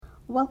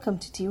Welcome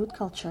to Tea with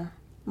Culture.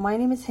 My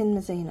name is Hind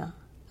Mazaina,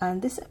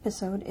 and this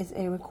episode is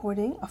a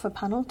recording of a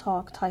panel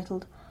talk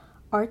titled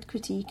Art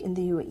Critique in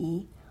the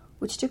UAE,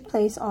 which took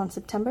place on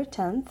September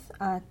 10th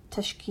at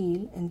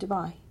Tashkeel in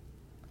Dubai.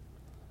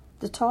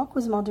 The talk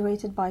was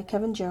moderated by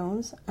Kevin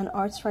Jones, an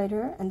arts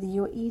writer and the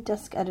UAE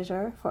desk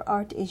editor for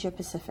Art Asia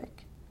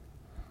Pacific.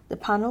 The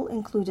panel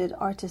included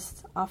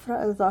artists Afra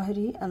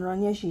Al-Zahiri and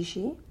Rania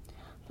Jishi,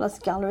 plus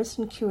gallerist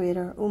and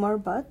curator Umar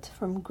Butt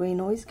from Grey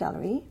Noise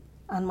Gallery,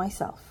 and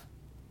myself.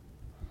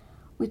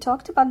 We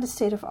talked about the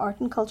state of art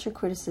and culture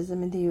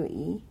criticism in the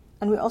UAE,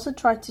 and we also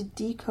tried to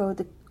decode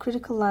the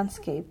critical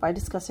landscape by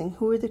discussing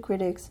who are the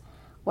critics,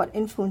 what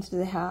influence do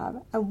they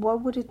have, and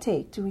what would it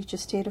take to reach a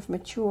state of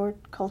mature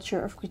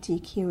culture of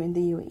critique here in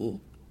the UAE.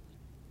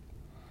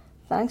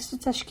 Thanks to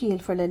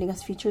Tashkeel for letting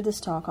us feature this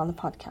talk on the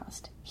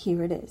podcast.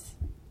 Here it is.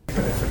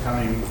 Thanks for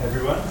coming,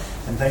 everyone,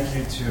 and thank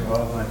you to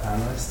all of my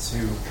panelists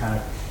who kind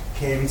of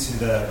came into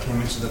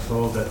the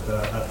fold at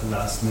the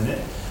last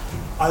minute.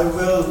 I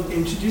will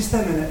introduce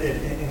them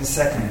in a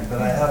second,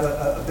 but I have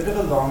a bit of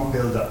a long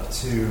build-up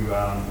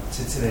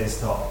to today's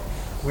talk,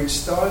 which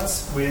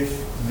starts with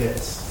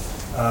this,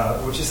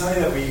 which is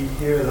something that we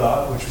hear a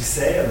lot, which we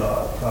say a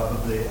lot,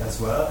 probably as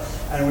well,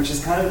 and which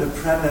is kind of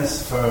the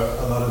premise for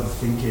a lot of the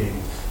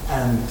thinking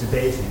and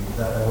debating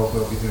that I hope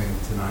we'll be doing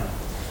tonight.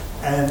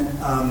 And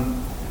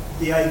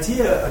the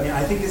idea,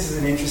 I think this is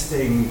an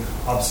interesting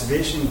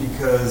observation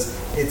because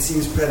it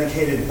seems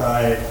predicated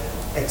by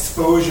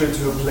exposure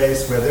to a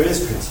place where there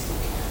is critique,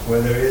 where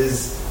there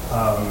is,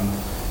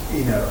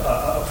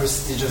 a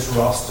prestigious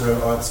roster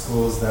of art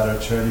schools that are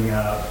churning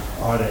out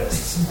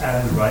artists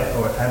and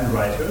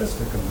writers,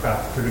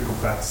 critical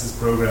practices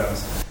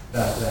programs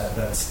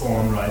that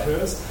spawn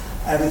writers,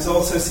 and it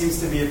also seems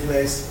to be a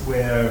place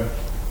where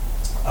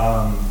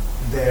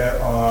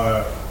there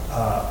are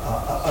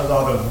a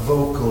lot of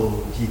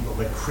vocal people,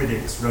 like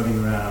critics,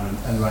 running around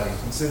and writing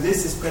things. So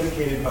this is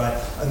predicated by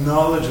a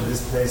knowledge of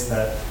this place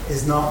that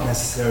is not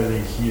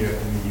necessarily here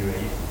in the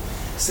UAE.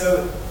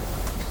 So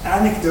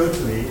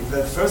anecdotally,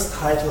 the first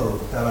title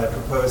that I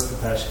proposed to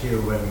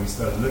Tashkeel when we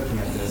started looking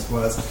at this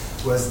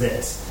was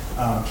this.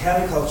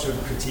 Can a culture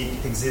of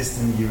critique exist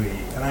in the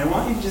UAE? And I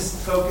want you to just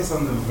focus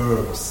on the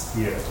verbs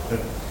here, the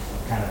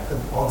kind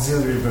of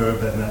auxiliary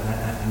verb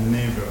and the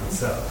main verb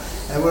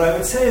itself. And what I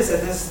would say is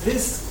that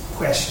this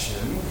question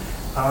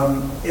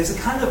is a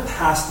kind of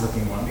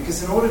past-looking one,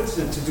 because in order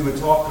to do a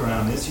talk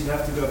around this, you'd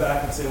have to go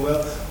back and say,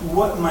 well,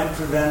 what might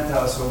prevent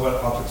us, or what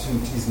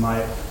opportunities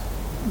might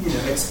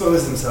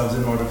expose themselves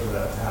in order for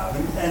that to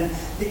happen. And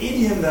the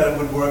idiom that it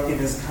would work in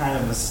is kind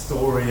of a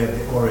story of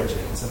the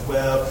origins of,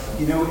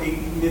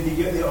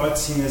 the art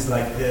scene is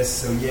like this,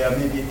 so yeah,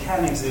 maybe it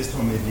can exist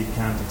or maybe it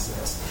can't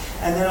exist.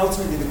 And then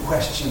ultimately the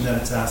question that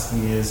it's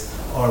asking is,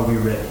 are we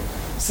ready?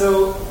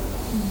 So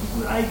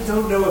I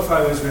don't know if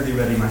I was really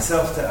ready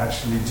myself to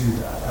actually do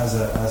that as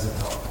a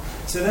talk.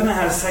 So then I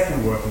had a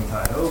second working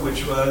title,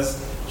 which was,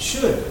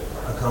 should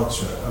a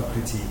culture of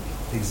critique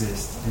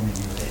exist in the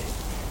UAE?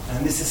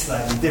 And this is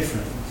slightly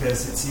different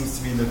because it seems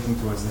to be looking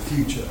towards the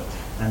future,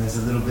 and there's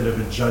a little bit of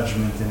a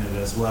judgment in it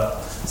as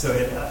well. So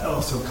it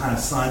also kind of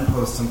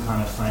signposts some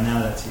kind of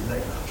finality,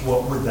 like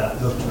what would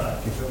that look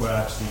like if it were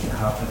actually to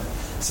happen?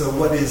 So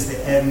what is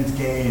the end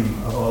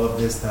game of all of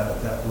this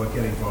that we're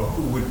getting for?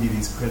 Who would be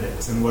these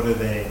critics, and what are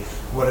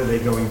they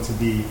going to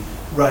be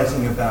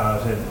writing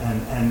about?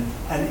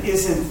 And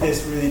isn't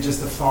this really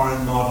just a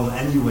foreign model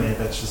anyway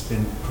that's just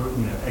been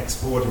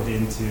exported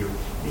into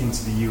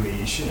the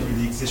UAE? Should it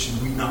really exist?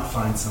 Should we not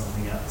find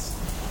something else?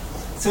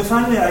 So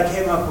finally I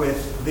came up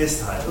with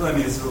this title.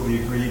 This is what we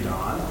agreed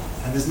on,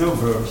 and there's no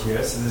verb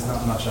here, so there's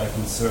not much I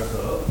can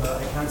circle, but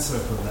I can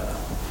circle that.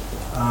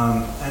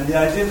 And the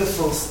idea of the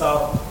full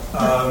stop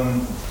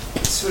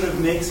sort of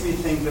makes me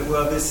think that,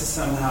 well, this is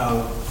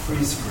somehow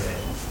freeze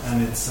frame,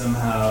 and it's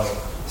somehow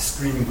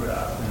screen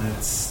grab, and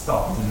it's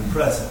stopped in the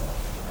present.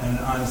 And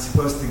I'm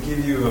supposed to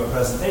give you a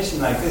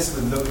presentation like this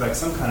would look like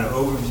some kind of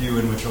overview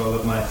in which all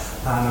of my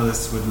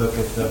panelists would look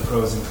at the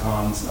pros and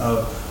cons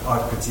of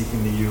art critique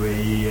in the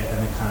UAE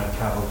and a kind of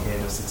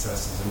cavalcade of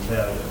successes and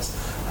failures.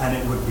 And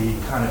it would be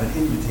kind of an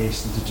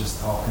invitation to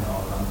just talk and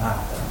all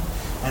unpack them.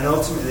 And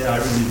ultimately, I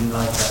really didn't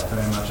like that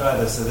very much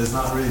either. So there's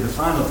not really the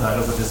final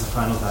title, but there's a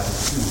final title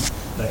too.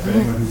 Like for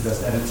anyone who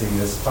does editing,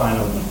 there's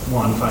final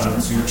one, final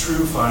two,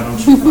 true final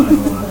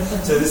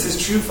one. So this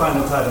is true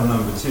final title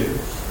number 2.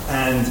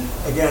 And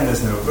again,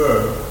 there's no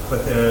verb,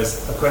 but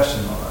there's a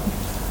question mark.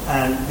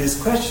 And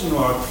this question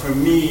mark for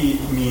me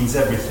means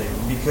everything,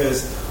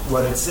 because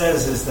what it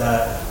says is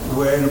that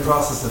we're in a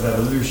process of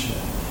evolution,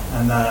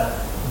 and that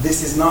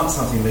this is not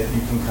something that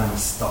you can kind of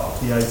stop.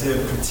 The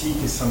idea of critique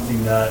is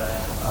something that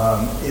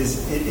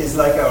is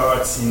like our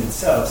art scene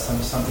itself,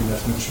 something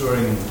that's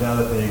maturing and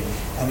developing,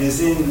 and is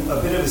in a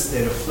bit of a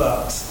state of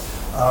flux.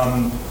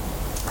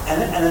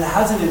 And it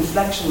has an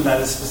inflection that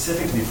is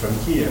specifically from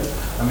here.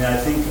 I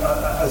think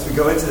as we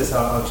go into this,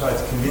 I'll try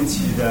to convince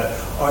you that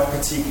art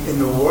critique in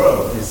the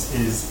world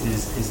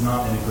is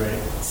not in a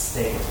great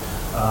state.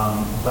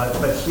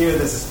 But here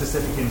there's a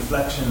specific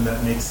inflection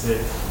that makes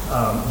it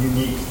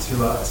unique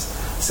to us.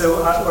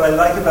 So what I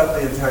like about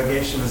the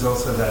interrogation is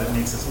also that it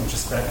makes us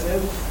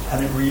introspective,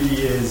 and it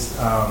really is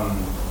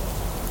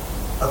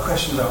a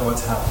question about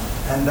what's happening.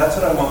 And that's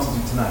what I want to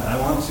do tonight. I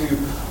want to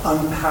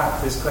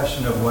unpack this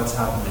question of what's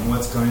happening,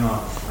 what's going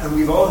on. And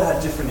we've all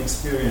had different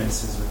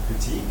experiences with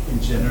critique,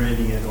 in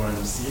generating it or in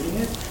receiving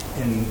it,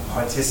 in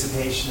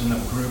participation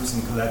of groups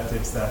and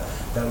collectives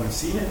that we've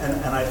seen it.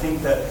 And I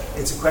think that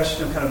it's a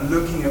question of kind of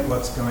looking at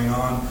what's going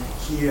on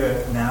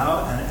here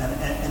now,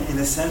 and in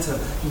a sense of,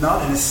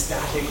 not in a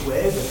static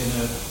way, but in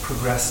a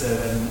progressive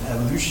and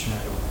evolutionary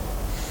way.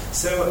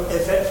 So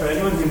for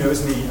anyone who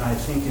knows me, I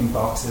think in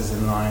boxes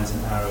and lines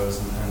and arrows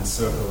and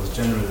circles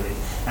generally.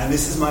 And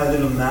this is my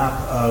little map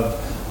of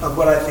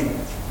what I think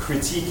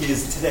critique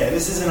is today.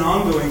 This is an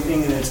ongoing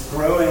thing, and it's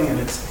growing, and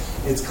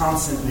it's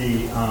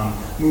constantly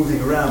moving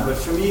around. But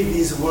for me,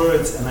 these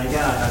words, and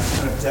again, I'm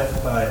kind of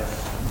deaf by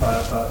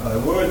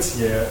words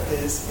here,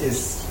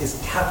 is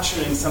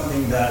capturing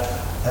something that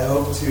I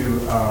hope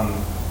to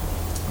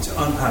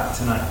unpack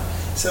tonight.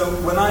 So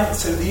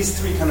these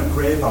three kind of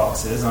grey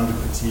boxes under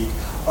critique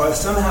are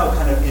somehow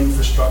kind of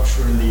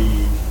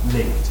infrastructurally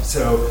linked.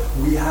 So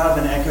we have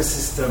an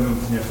ecosystem,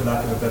 for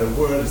lack of a better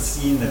word, a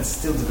scene that's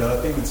still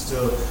developing, that's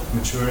still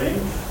maturing.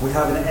 We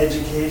have an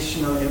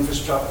educational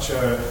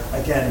infrastructure,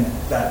 again,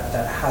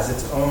 that has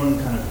its own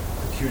kind of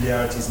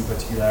peculiarities and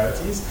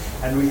particularities.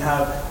 And we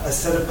have a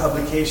set of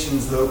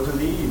publications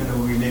locally, even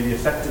though we may be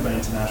affected by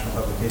international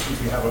publications,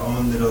 we have our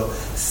own little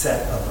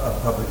set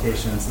of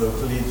publications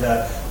locally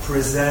that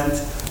present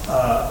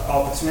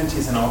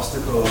opportunities and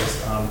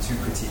obstacles to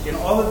critique. And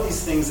all of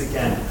these things,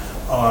 again,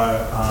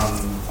 are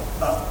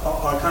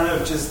kind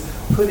of just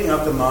putting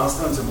up the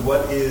milestones of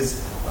what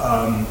is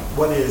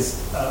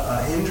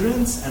a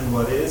hindrance and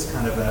what is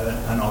kind of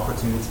an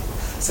opportunity.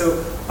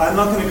 So I'm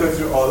not going to go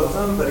through all of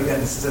them, but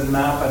again, this is a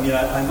map. I mean,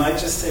 I might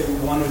just say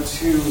one or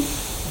two,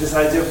 this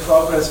idea of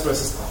progress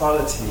versus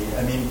quality.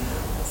 I mean,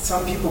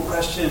 some people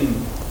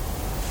question,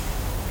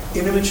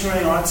 in a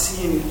maturing art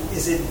scene,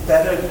 is it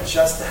better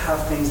just to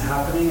have things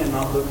happening and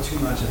not look too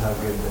much at how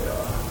good they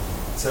are?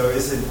 So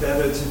is it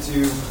better to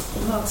do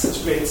not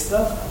such great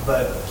stuff,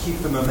 but keep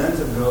the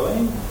momentum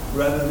going,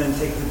 rather than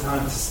take the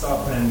time to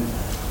stop and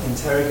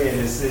interrogate,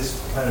 is this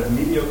kind of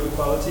mediocre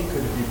quality?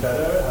 Could it be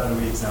better? How do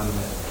we examine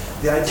it?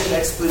 The idea of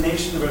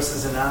explanation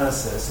versus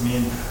analysis. I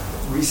mean,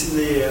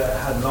 recently I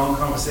had long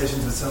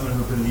conversations with someone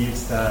who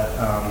believes that,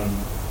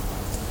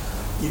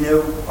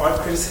 art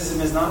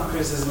criticism is not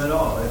criticism at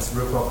all. It's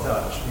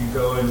reportage. You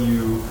go and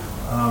you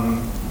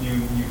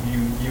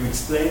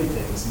explain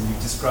things, and you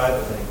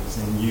describe things,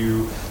 and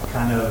you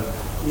kind of,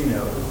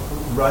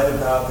 write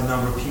about the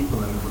number of people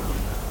in the room,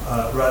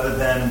 rather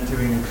than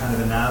doing a kind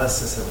of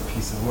analysis of a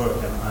piece of work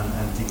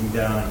and digging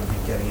down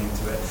and getting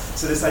into it.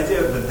 So this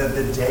idea of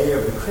the day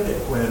of the critic,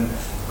 when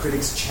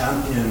critics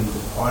champion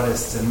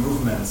artists and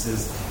movements,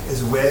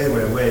 is way,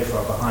 way, way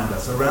far behind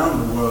us,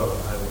 around the world,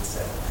 I would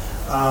say.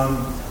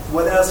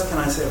 What else can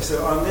I say?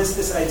 So on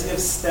this idea of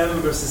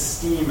STEM versus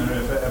STEAM, I don't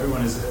know if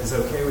everyone is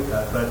okay with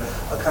that, but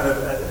a kind of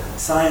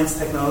science,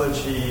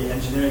 technology,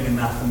 engineering, and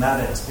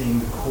mathematics being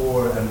the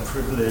core and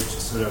privileged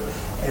sort of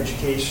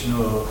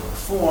educational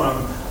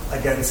form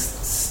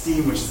against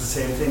STEAM, which is the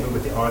same thing, but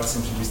with the arts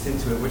introduced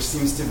into it, which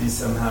seems to be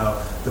somehow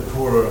the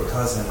poorer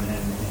cousin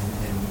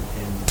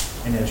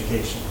in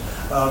education.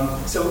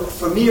 So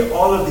for me,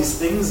 all of these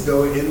things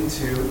go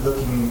into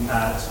looking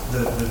at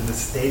the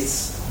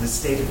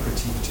state of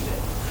critique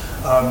today.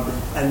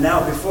 And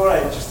now, before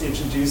I just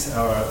introduce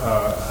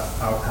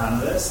our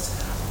panelists,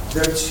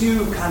 there are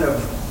two kind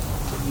of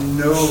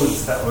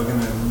nodes that we're going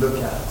to look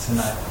at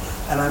tonight.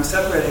 And I'm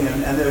separating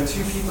them, and there are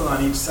two people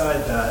on each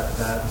side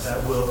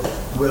that will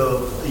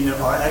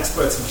are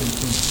experts and can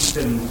keep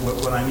in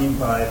what I mean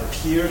by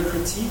peer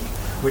critique,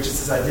 which is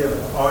this idea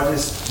of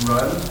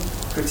artist-run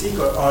critique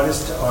or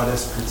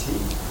artist-to-artist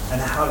critique,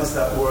 and how does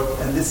that work?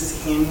 And this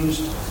is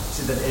hinged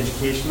to that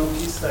educational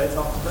piece that I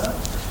talked about.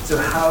 So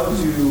how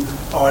do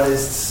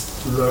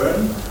artists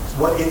learn?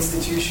 What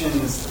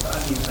institutions? I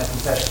think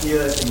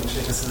Tashkil, I think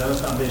Sheikh Salama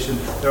Foundation.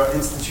 There are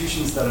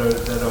institutions that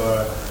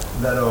are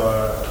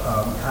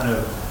kind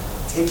of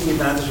taking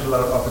advantage of a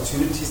lot of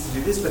opportunities to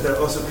do this, but there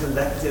are also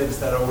collectives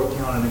that are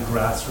working on a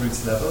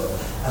grassroots level.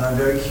 And I'm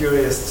very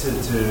curious to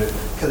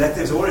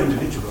collectives or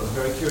individuals,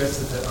 very curious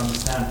to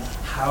understand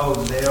how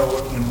they are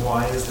working and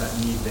why is that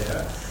need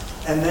there.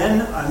 And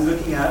then I'm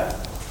looking at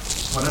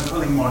what I'm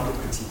calling market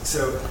critique.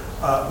 So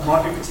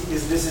market critique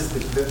is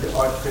the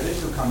art critic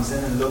who comes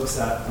in and looks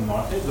at the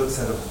market, looks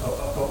at a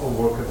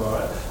work of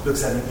art,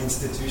 looks at an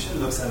institution,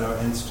 looks at our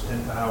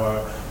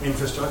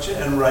infrastructure,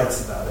 and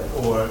writes about it,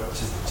 or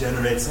just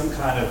generates some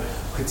kind of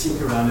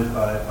critique around it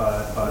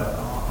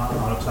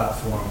on a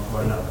platform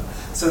or another.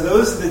 So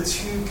those are the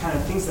two kind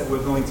of things that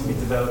we're going to be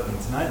developing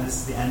tonight, and this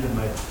is the end of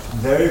my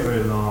very,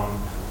 very long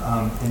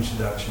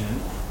introduction.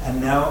 And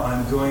now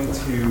I'm going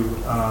to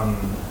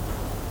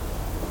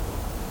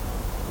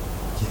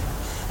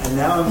And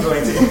now I'm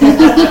going to...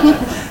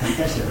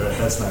 Actually, right,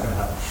 that's not going to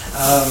happen.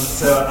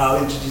 So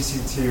I'll introduce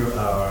you to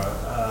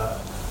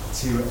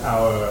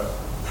our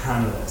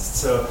panelists.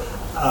 So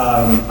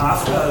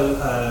Afra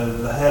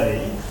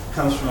Lahiri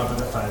comes from Abu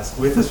Dhabi,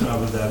 with us from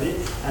Abu Dhabi,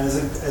 and is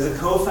a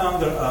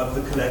co-founder of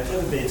the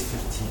collective Beit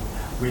 15,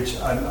 which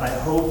I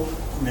hope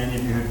many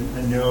of you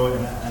know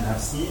and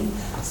have seen.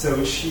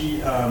 So she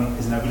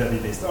is an Abu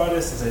Dhabi-based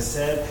artist, as I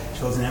said.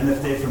 She holds an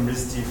MFA from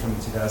RISD from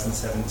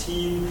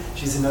 2017.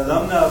 She's an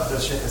alumna of the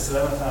Sheikh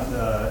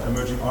Salama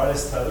Emerging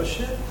Artist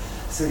Fellowship.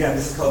 So again,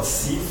 this is called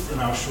SIF in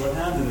our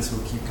shorthand, and this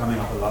will keep coming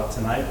up a lot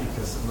tonight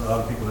because a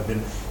lot of people have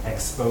been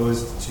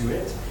exposed to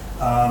it.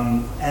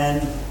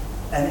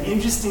 And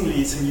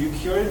interestingly, so you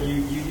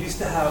used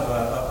to have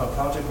a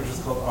project which was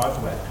called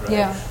Artwec, right?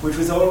 Yeah. Which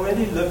was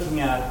already looking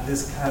at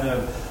this kind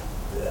of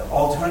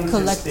alternative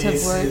collective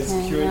spaces,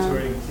 working,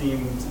 curatorial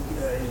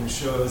themed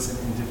shows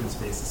in different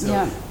spaces. So,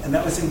 yeah. And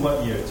that was in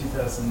what year?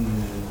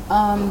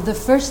 2000. The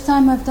first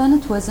time I've done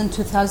it was in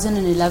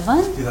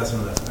 2011.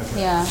 2011.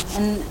 Okay. Yeah,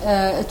 and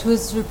it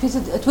was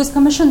repeated. It was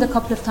commissioned a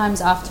couple of times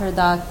after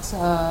that,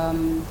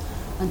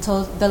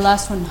 until the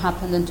last one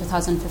happened in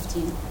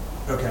 2015.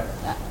 Okay.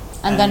 Yeah.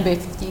 And then Beit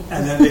 15.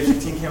 And then Beit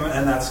 15 came out,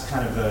 and that's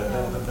kind of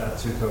that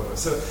took over.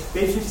 So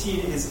Beit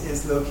 15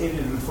 is located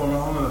in the former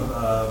home of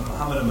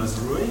Muhammad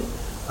al-Mazrui,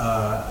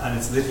 and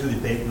it's literally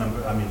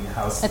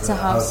house. It's a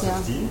house,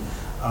 15.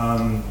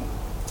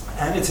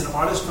 And it's an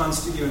artist-run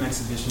studio and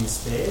exhibition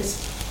space,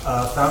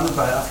 founded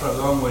by Afra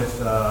along with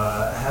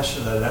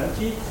Hashel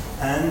Alemki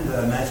and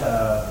Naifa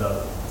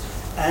Abdullah.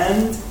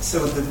 And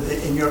so,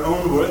 in your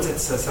own words,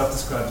 it's a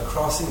self-described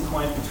crossing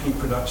point between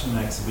production and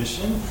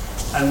exhibition.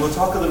 And we'll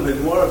talk a little bit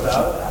more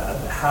about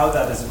how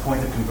that is a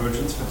point of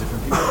convergence for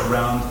different people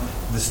around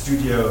the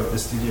studio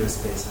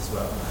space as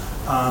well.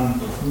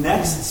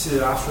 Next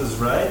to Afra's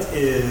right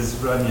is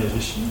Rania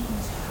Rishi.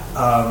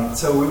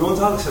 So we won't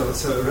talk.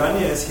 So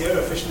Rania is here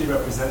officially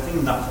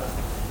representing Naqad.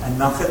 And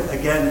Naqad,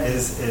 again,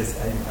 is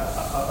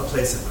a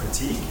place of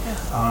critique.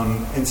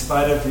 In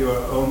spite of your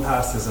own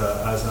past as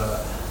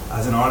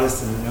an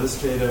artist and an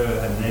illustrator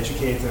and an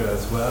educator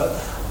as well,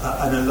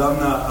 an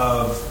alumna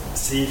of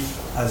SIF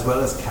as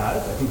well as CAD.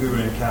 I think we were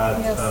in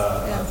CAD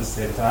at the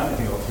same time. I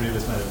think all three of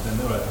us might have been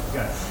there.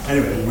 Yeah.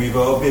 Anyway, we've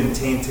all been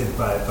tainted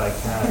by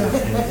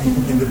CAD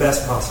in the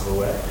best possible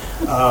way.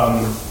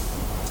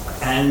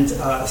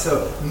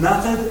 So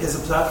Naqad is a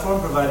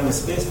platform providing a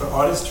space for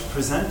artists to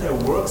present their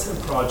works and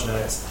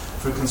projects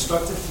for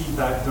constructive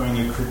feedback during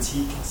a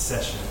critique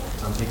session.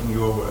 So I'm taking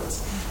your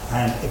words.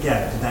 And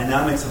again, the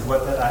dynamics of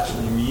what that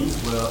actually means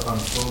will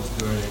unfold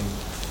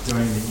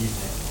during the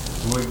evening.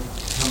 We're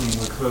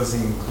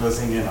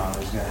closing in on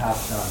it. We're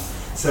half done.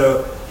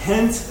 So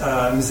Hind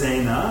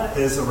Mzaina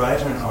is a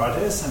writer and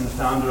artist and the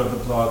founder of the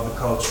blog The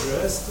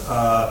Culturist,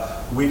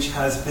 which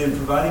has been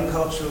providing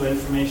cultural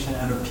information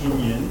and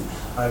opinion,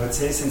 I would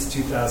say, since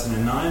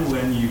 2009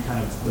 when you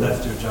kind of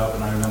left your job,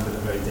 and I remember the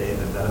very day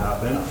that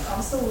happened.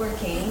 I'm still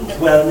working.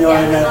 Well, no,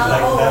 I meant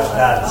left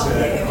that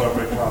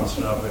corporate comms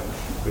job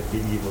with the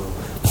evil.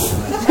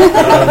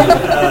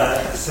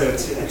 So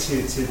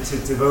to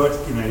devote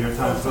your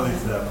time fully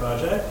to that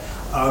project.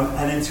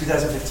 And in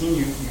 2015,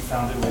 you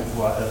founded with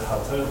Wael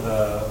Hatter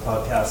the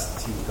podcast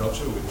TV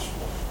Culture, which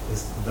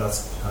is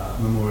thus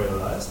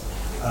memorialized.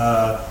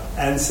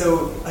 And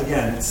so,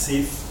 again,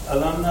 SIF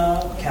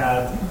alumna,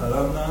 CAD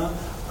alumna,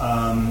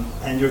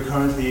 and you're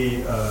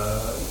currently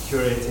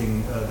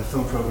curating the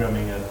film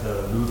programming at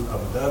the Louvre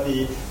Abu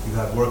Dhabi. You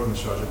have worked in the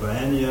Sharjah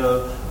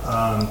Biennial,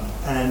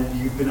 and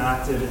you've been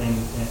active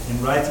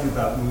in writing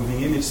about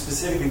moving image,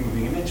 specifically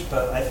moving image,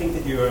 but I think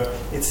that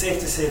it's safe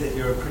to say that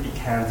you're a pretty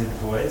candid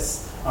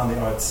voice on the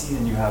art scene,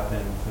 and you have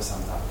been for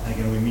some time. And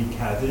again, we mean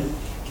candid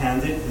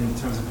in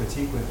terms of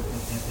critique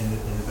in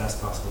the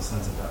best possible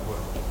sense of that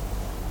word.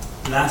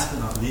 Last but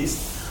not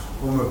least,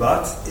 Umar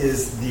Bat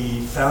is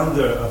the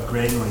founder of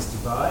Grey Noise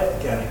Dubai,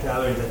 again a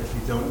gallery that if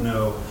you don't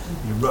know,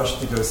 you rush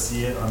to go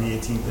see it. On the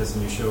 18th there's a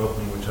new show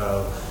opening which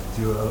I'll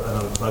do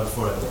another plug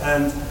for at the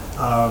end.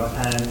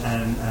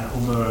 And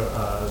Umar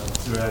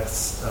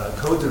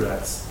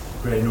co-directs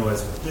Grey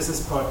Noise with a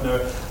business partner.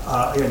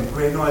 Again,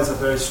 Grey Noise is a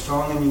very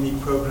strong and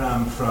unique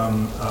program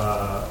from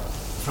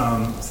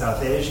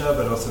South Asia,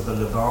 but also the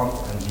Levant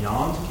and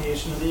beyond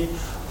occasionally.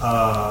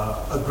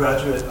 A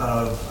graduate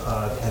of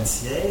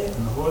NCA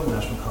in Lahore, the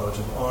National College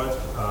of Art,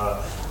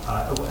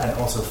 and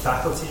also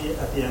faculty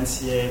at the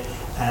NCA,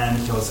 and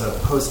he also has a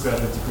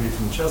postgraduate degree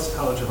from Chelsea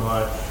College of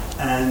Art.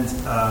 And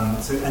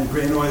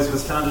Grey Noise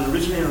was founded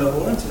originally in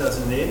Lahore in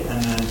 2008,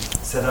 and then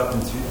set up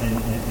in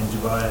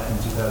Dubai in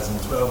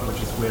 2012,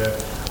 which is where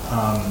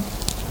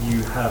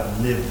you have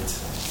lived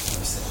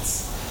ever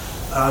since.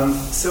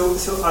 So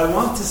I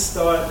want to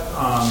start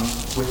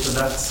with the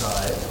left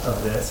side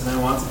of this, and I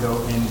want to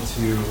go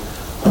into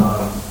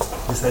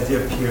this idea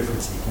of peer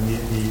critique and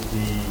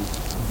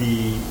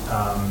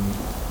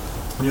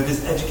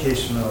this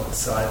educational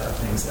side of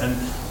things, and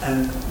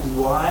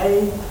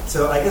why.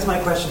 So I guess my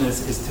question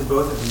is to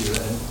both of you,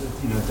 and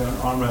don't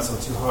arm wrestle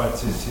too hard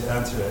to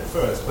answer it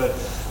first. But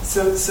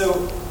so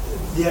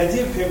the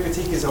idea of peer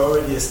critique is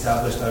already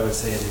established, I would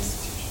say, in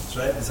institutions,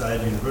 right?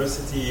 Inside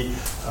university,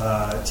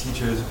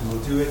 teachers will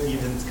do it.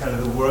 Even kind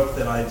of the work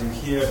that I do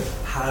here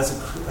has a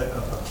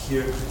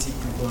peer critique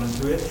component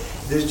to it.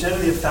 There's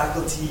generally a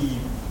faculty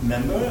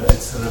member.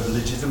 It's sort of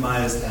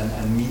legitimized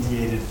and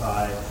mediated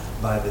by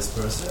this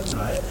person,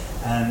 right?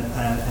 And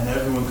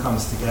everyone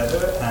comes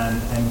together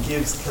and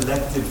gives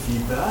collective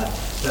feedback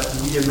that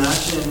we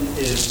imagine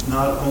is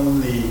not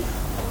only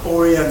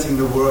orienting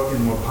the work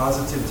in more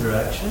positive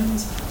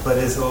directions, but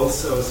is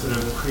also sort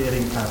of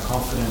creating kind of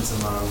confidence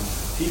among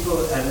people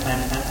and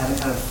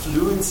kind of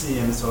fluency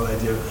in this whole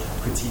idea of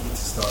critique to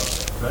start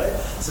with, right?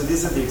 So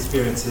these are the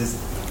experiences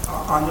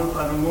on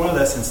a more or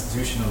less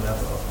institutional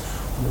level.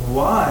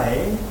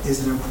 Why is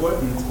it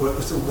important?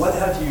 So what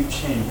have you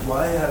changed?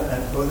 Why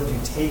have both of you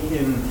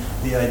taken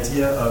the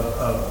idea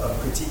of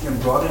critique and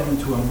brought it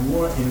into a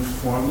more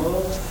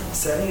informal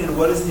setting? And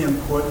what is the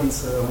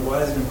importance?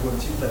 Why is it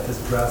important to you that this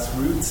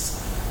grassroots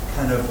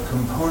kind of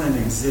component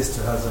exists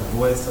or has a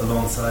voice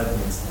alongside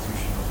the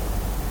institution?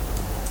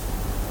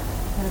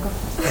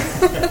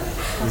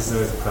 This is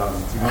always a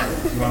problem. Do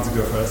you want to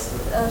go first?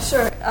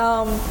 Sure.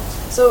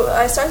 So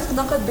I started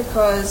Naqad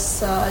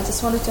because I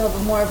just wanted to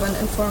have more of an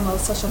informal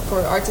session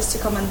for artists to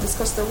come and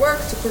discuss their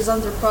work, to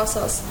present their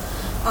process.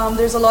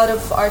 There's a lot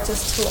of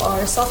artists who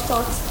are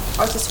self-taught,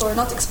 artists who are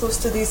not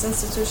exposed to these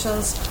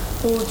institutions,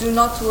 who do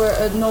not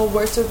know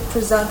where to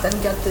present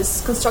and get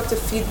this constructive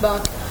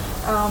feedback.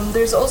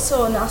 There's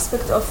also an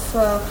aspect of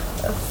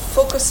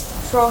process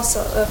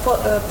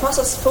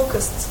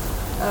focused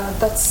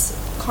that's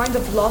kind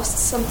of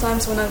lost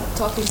sometimes when I'm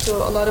talking to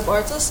a lot of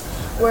artists,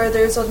 where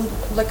there's a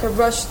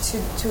rush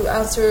to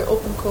answer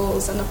open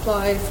calls and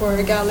apply for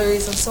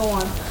galleries and so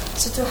on.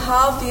 So to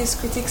have these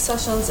critique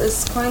sessions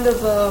is kind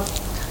of a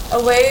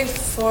way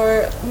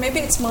for,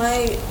 maybe it's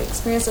my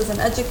experience as an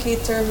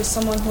educator, who's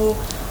someone who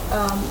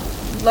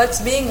likes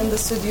being in the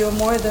studio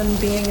more than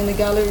being in a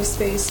gallery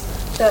space,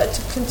 that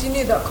to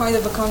continue that kind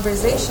of a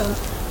conversation.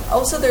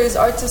 Also, there is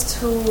artists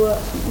who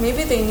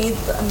maybe they need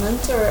a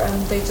mentor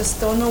and they just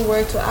don't know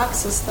where to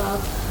access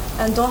that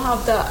and don't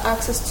have the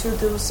access to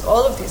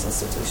all of these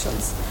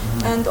institutions.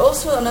 Mm-hmm. And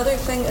also another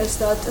thing is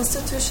that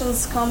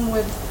institutions come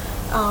with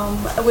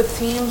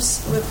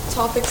themes, with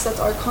topics that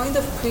are kind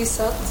of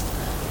preset.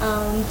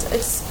 And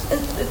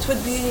it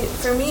would be,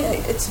 for me,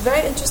 it's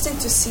very interesting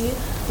to see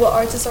what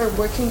artists are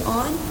working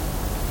on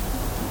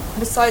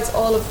besides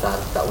all of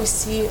that we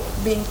see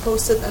being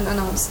posted and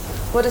announced.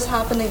 What is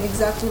happening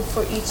exactly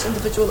for each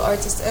individual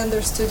artist and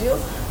their studio,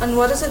 and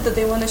what is it that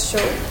they want to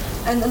show.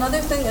 And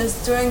another thing is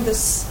during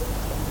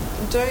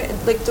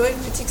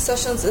critique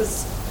sessions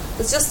it's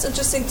just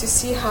interesting to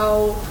see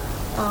how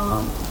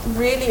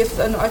really if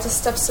an artist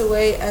steps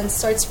away and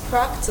starts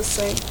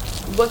practicing,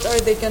 what are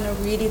they going to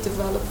really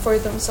develop for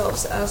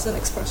themselves as an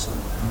expression.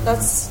 Mm-hmm.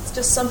 That's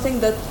just something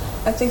that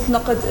I think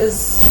Naqad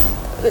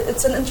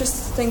it's an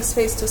interesting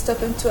space to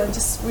step into and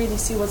just really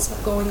see what's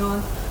going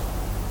on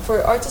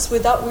for artists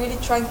without really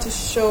trying to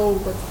show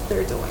what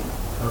they're doing.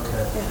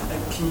 Okay. Yeah.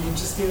 And can you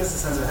just give us a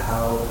sense of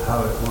how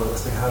it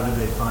works? Like, how do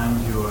they find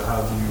you, or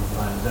how do you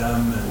find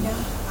them? And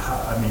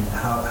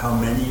how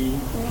many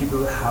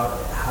people?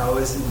 How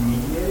is it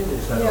mediated,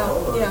 if at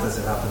all, or does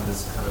it happen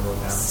just kind of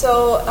organically?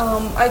 So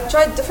I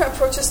tried different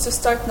approaches to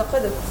start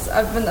Naqad.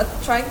 I've been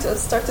trying to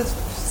start it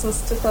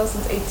since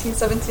 2018,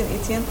 17,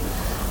 18.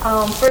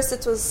 First,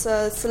 it was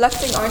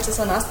selecting artists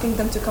and asking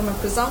them to come and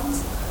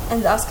present,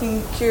 and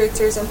asking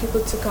curators and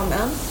people to come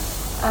in.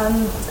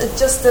 And it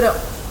just didn't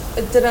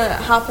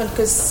happen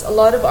because a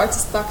lot of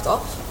artists backed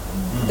off.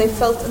 Mm-hmm. They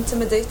felt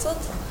intimidated.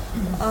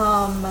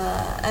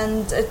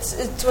 And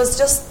it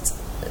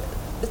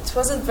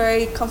wasn't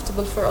very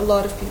comfortable for a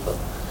lot of people.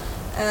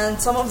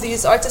 And some of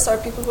these artists are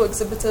people who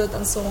exhibited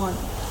and so on.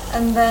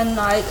 And then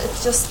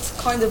it just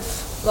kind of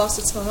lost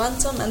its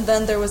momentum, and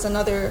then there was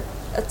another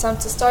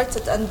attempt to start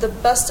it, and the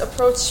best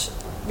approach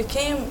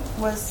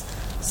was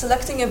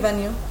selecting a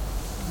venue,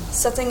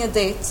 setting a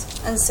date,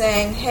 and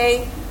saying,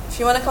 hey, if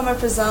you want to come and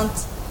present,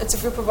 it's a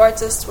group of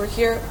artists, we're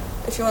here.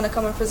 If you want to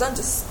come and present,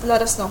 just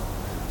let us know.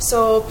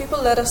 So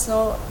people let us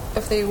know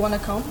if they want to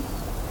come.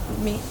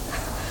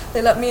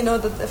 They let me know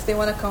that if they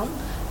want to come.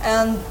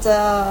 And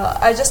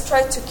I just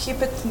tried to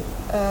keep it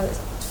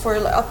for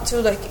up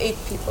to 8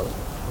 people.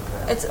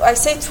 Okay. I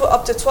say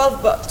up to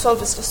 12, but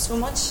 12 is just too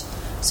much.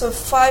 So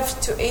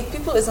 5 to 8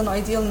 people is an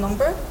ideal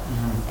number.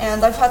 Mm-hmm.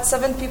 And I've had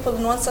 7 people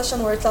in one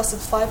session where it lasted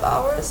 5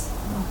 hours.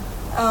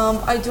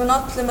 Mm-hmm. I do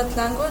not limit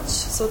language,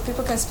 so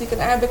people can speak in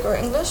Arabic or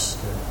English.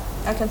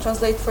 Okay. I can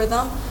translate for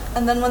them.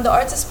 And then when the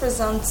artists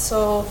present,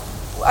 so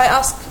I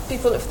ask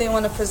people if they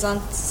want to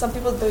present. Some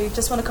people, they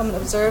just want to come and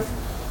observe,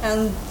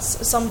 and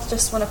some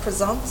just want to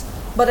present.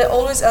 But it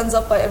always ends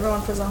up by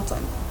everyone presenting.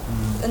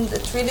 Mm-hmm. And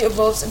it really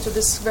evolves into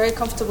this very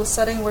comfortable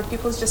setting where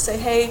people just say,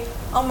 hey,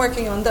 I'm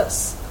working on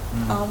this.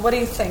 Mm-hmm. What do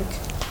you think?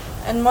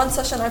 In one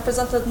session, I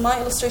presented my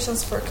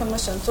illustrations for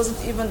commission. It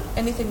wasn't even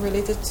anything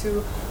related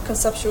to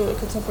conceptual or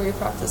contemporary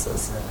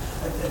practices.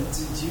 And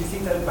do you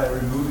think that by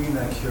removing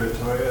that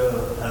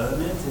curatorial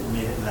element, it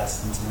made it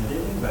less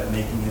intimidating, by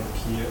making it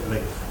peer,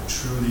 like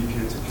truly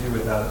peer-to-peer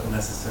without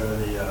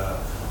necessarily a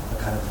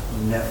kind of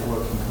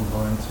networking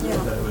component to it,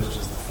 that it was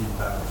just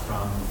feedback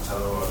from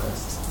fellow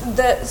artists?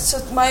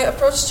 So my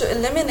approach to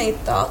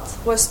eliminate that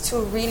was to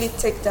really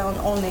take down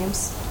all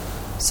names.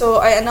 So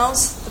I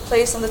announce the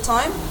place and the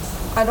time.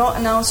 I don't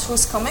announce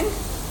who's coming,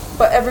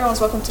 but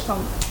everyone's welcome to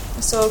come.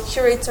 So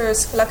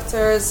curators,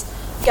 collectors,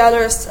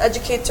 gallerists,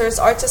 educators,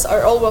 artists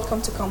are all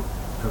welcome to come.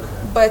 Okay.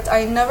 But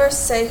I never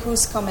say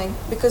who's coming,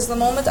 because the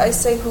moment I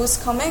say who's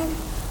coming,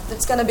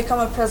 it's going to become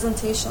a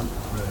presentation.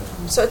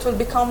 Right. So it will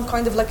become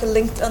kind of like a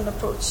LinkedIn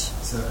approach.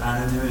 So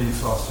anonymity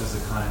fosters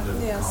a kind of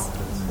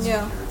confidence and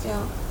security.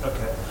 Yeah.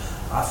 Okay.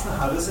 Afra,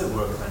 how does it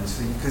work then?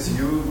 Because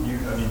you,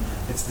 I mean,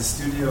 it's the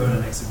studio and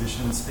an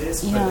exhibition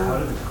space, but how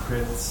do the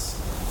crits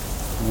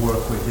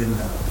work within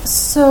that?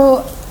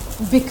 So,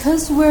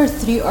 because we're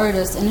 3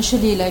 artists,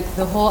 initially, like,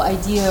 the whole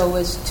idea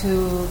was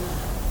to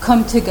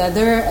come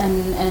together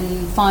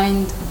and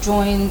find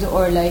joined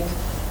or, like,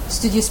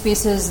 studio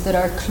spaces that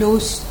are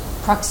close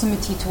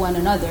proximity to one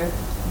another.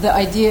 The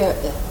idea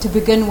to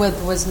begin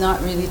with was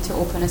not really to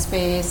open a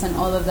space and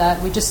all of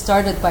that. We just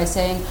started by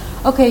saying,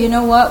 okay, you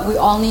know what? We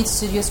all need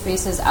studio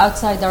spaces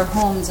outside our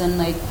homes, and,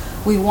 like,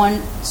 we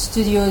want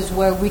studios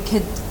where we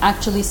could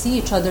actually see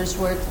each other's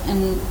work.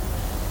 And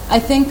I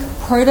think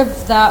part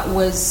of that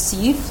was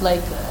SIF,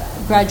 like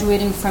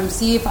graduating from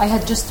SIF. I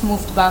had just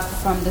moved back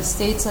from the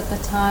States at the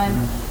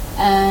time,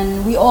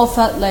 and we all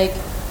felt like,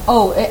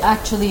 oh, it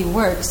actually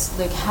works,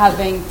 like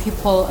having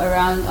people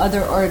around,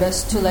 other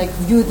artists, to like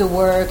view the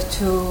work,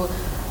 to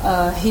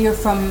hear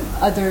from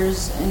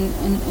others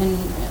in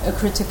a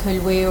critical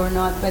way or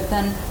not. But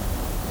then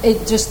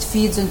it just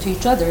feeds into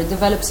each other,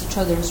 develops each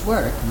other's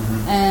work.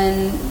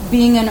 And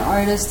being an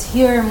artist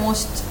here,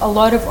 a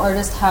lot of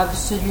artists have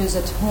studios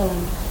at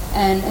home,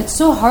 and it's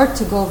so hard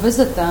to go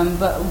visit them.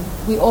 But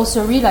we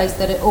also realize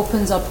that it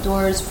opens up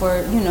doors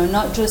for,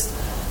 not just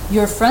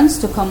your friends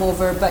to come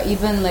over, but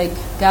even like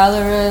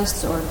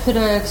gallerists or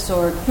critics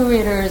or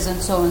curators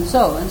and so and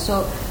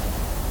so.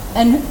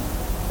 And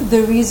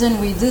the reason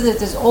we did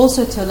it is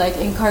also to like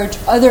encourage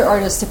other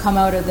artists to come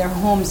out of their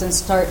homes and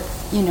start,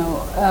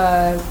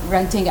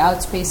 renting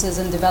out spaces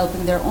and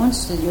developing their own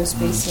studio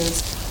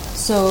spaces.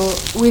 So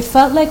we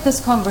felt like this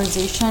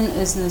conversation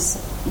is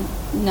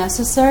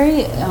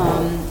necessary.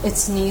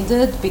 It's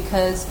needed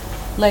because,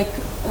 like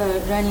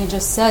Rani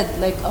just said,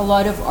 like a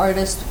lot of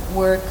artists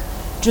work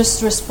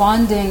just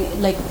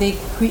responding, like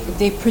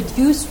they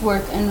produce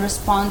work in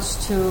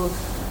response to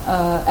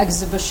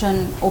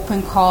exhibition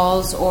open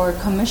calls or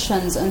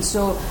commissions, and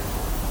so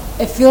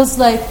it feels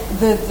like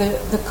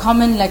the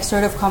common like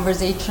sort of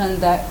conversation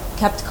that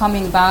kept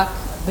coming back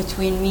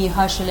between me,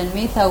 Hashil, and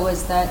Meitha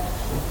was that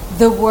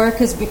the work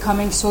is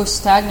becoming so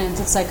stagnant.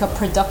 It's like a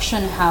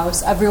production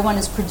house. Everyone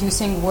is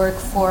producing work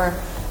for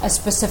a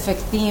specific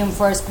theme,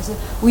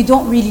 we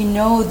don't really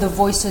know the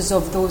voices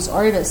of those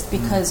artists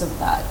because of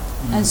that.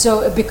 And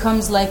so it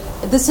becomes like,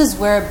 this is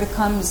where it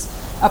becomes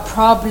a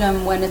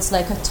problem when it's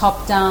like a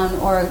top-down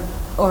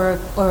or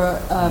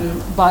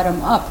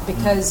bottom-up,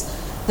 because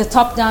the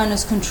top-down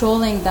is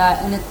controlling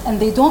that, and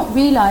they don't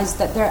realize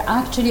that they're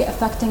actually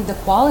affecting the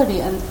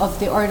quality of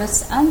the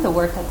artists and the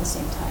work at the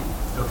same time.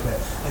 Okay,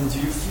 and do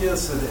you feel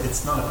so that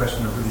it's not a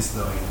question of really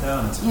slowing it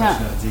down, it's a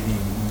question of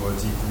digging more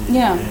deeply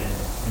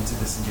into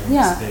this and giving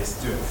the space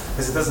to do it?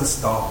 Because it doesn't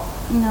stop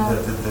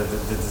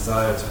the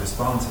desire to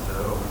respond to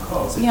the open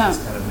calls, it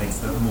just kind of makes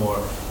them more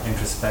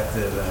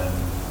introspective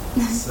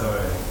and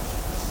sorry.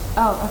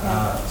 Oh,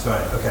 okay.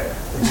 Sorry, okay.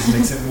 It just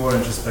makes it more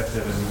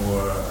introspective and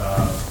more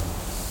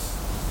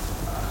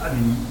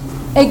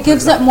it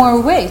gives it more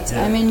weight.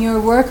 Yeah. I mean,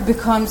 your work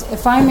becomes,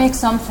 if I make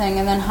something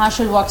and then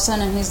Hashil walks in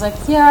and he's like,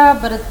 yeah,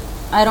 but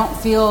I don't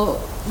feel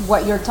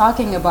what you're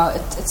talking about.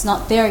 It's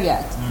not there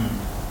yet.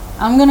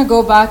 I'm going to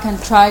go back and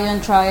try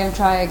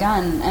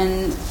again.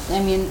 And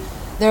I mean,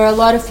 there are a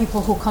lot of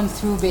people who come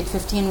through Beit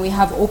 15. We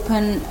have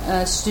open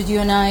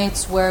studio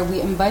nights where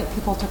we invite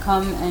people to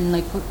come, and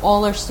like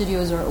all our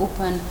studios are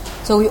open.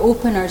 So we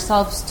open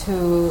ourselves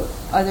to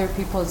other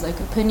people's like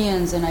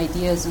opinions and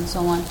ideas and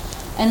so on.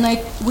 And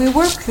like we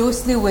work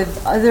closely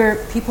with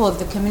other people of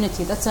the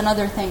community. That's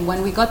another thing.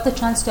 When we got the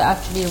chance to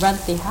actually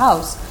rent the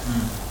house,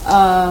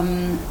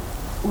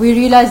 we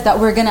realized that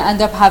we're going to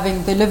end up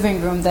having the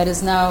living room that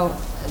is now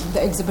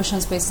the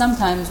exhibition space.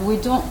 Sometimes we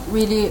don't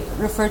really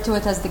refer to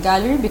it as the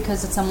gallery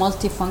because it's a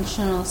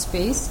multifunctional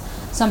space.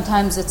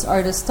 Sometimes it's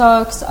artist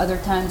talks, other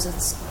times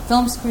it's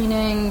film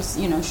screenings,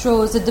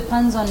 shows. It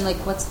depends on like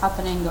what's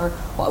happening or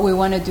what we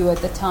want to do at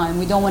the time.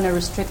 We don't want to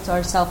restrict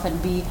ourselves and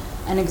be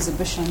an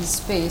exhibition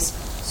space.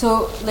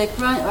 So like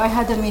I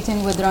had a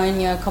meeting with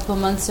Rania a couple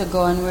months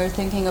ago, and we were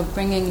thinking of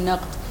bringing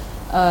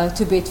Naqd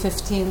to Beit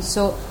 15.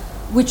 So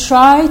we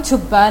try to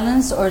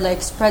balance or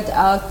like spread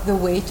out the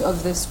weight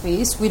of the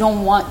space. We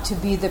don't want to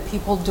be the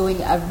people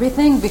doing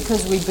everything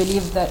because we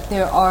believe that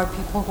there are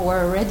people who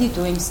are already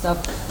doing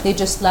stuff. They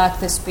just lack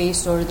the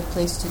space or the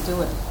place to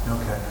do it.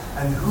 Okay.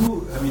 And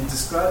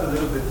describe a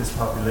little bit this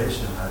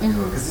population,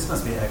 because this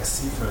must be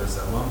ex-seekers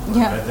at one point,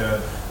 right?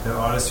 There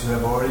are artists who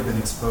have already been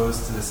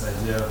exposed to this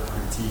idea of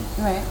critique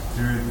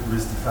through the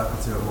RISD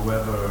faculty or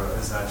whoever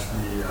is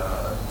actually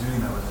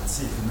doing that with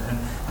Seek. And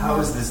how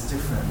is this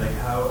different? Like,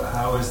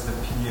 how is the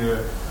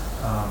peer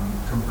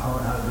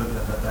component,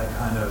 that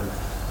kind of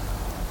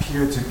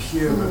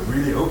peer-to-peer, but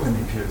really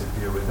openly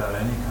peer-to-peer without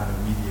any kind of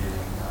mediating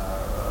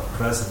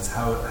presence,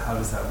 how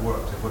does that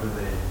work? Like, what do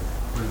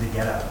they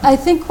get at? I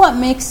think what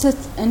makes it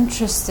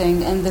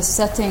interesting in the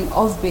setting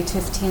of Beit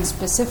 15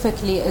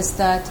 specifically is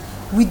that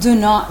we do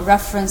not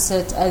reference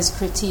it as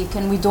critique,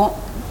 and we don't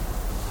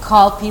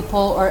call people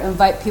or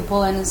invite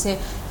people in and say,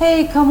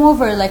 hey, come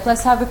over, like,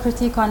 let's have a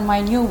critique on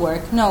my new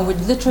work. No, we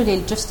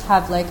literally just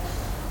have like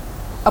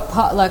a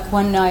potluck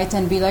one night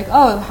and be like,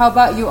 oh, how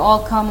about you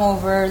all come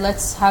over,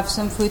 let's have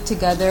some food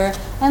together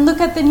and look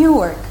at the new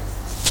work.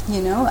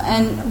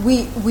 And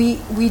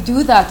we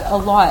do that a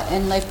lot,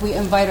 and like we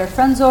invite our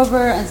friends over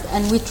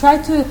and we try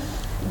to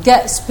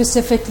get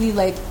specifically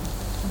like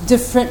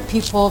different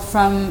people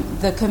from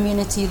the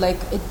community. Like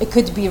it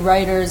could be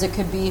writers, it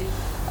could be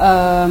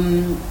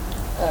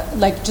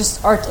like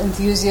just art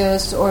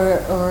enthusiasts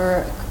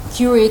or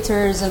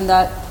curators in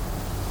that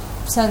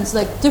sense,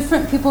 like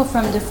different people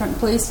from different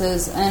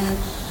places, and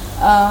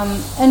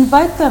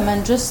invite them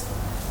and just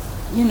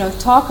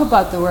talk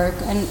about the work.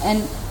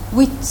 And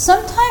we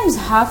sometimes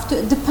have to,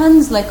 it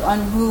depends like on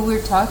who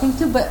we're talking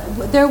to, but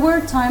there were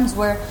times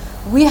where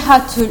we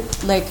had to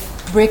like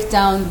break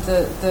down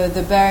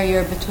the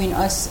barrier between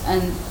us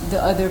and the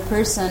other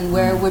person,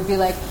 where it would be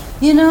like,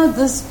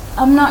 this,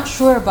 I'm not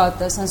sure about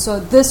this, and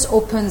so this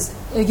opens,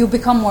 you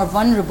become more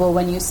vulnerable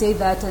when you say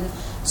that, and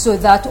so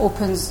that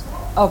opens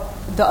up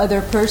the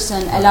other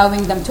person,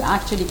 allowing them to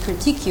actually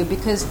critique you,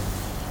 because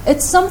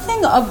it's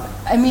something of,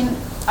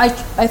 I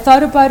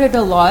thought about it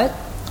a lot,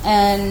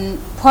 and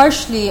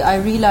partially I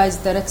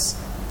realized that it's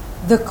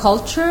the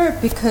culture,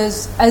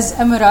 because as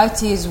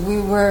Emiratis we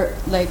were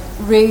like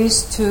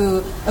raised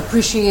to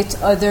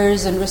appreciate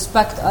others and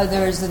respect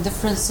others, the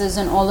differences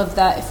and all of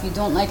that. If you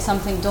don't like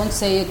something, don't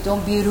say it,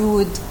 don't be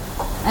rude.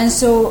 And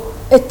so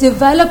it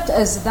developed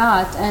as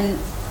that. And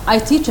I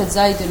teach at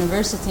Zayed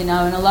University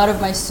now, and a lot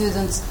of my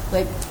students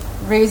like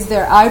raise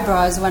their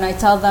eyebrows when I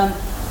tell them,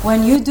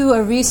 when you do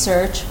a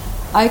research,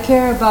 I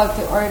care about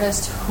the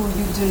artist who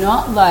you do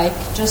not like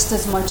just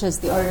as much as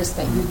the artist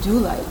that you do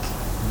like.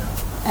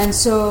 And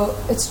so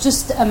it's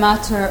just a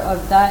matter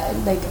of that,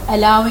 like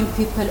allowing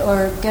people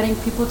or getting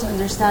people to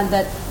understand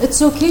that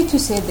it's okay to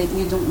say that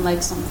you don't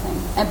like something,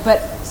 but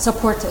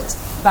support it,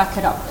 back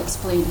it up,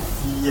 explain it.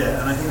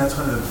 Yeah, and I think that's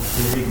one of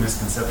the big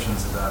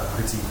misconceptions about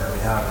critique that we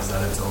have, is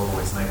that it's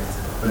always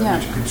negative, but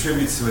which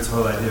contributes to its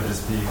whole idea of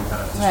just being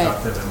kind of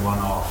destructive and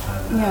one-off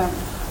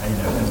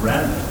and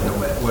random in a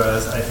way.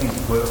 Whereas I think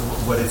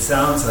what it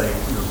sounds like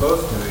you're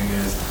both doing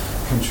is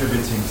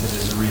contributing to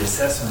this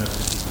reassessment of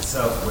critique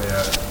itself, where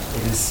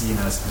it is seen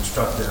as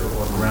constructive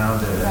or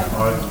grounded and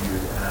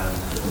argued and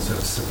sort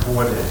of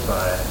supported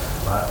by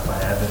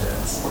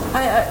evidence.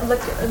 I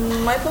like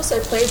in my post, I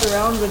played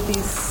around with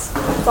these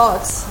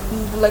thoughts,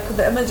 like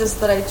the images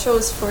that I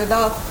chose for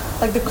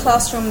that, like the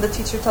classroom, the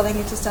teacher telling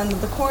you to stand in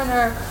the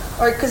corner,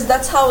 or because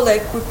that's how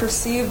like we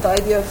perceive the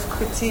idea of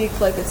critique,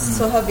 like it's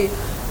so heavy.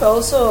 But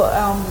also,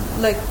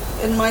 like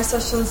in my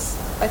sessions,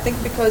 I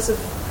think because of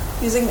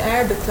using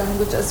Arabic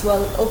language as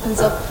well,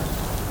 opens up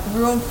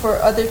room for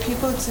other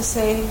people to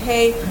say,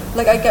 hey,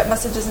 like I get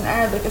messages in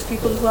Arabic of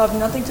people who have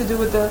nothing to do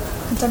with the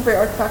contemporary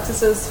art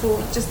practices, who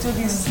just do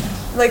these,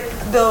 like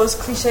those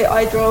cliche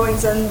eye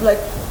drawings and like,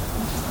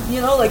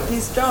 like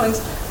these drawings,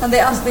 and they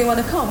ask, they want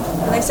to come,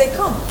 and I say,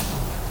 come,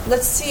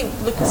 let's see,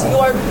 because you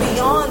are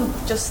beyond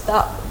just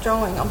that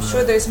drawing. I'm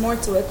sure there's more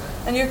to it,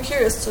 and you're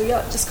curious, so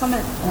yeah, just come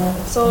in.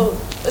 So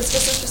it's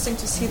just interesting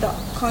to see that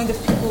kind of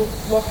people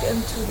walk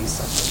into these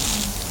sessions.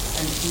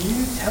 And can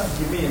you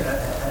give me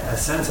a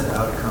sense of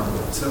outcome?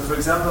 So, for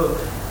example,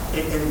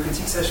 in a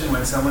critique session,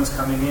 when someone's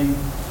coming in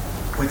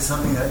with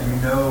something that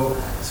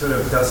sort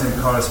of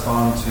doesn't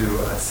correspond to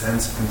a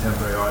sense of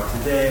contemporary art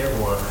today,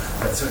 or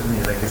that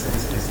certainly like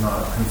is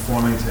not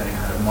conforming to any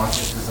kind of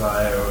market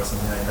desire or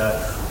something like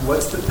that,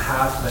 what's the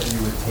path that you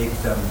would take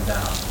them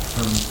down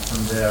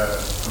from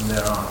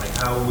there on? Like,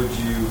 how would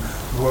you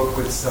work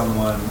with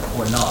someone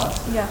or not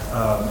in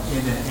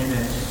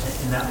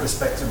that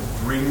respect to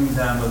bring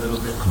them a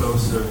little bit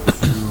closer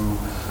to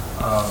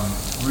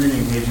really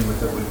engaging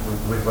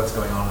with what's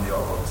going on in the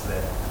art world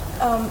today?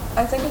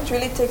 I think it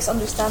really takes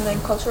understanding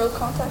cultural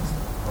context.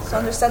 Okay. So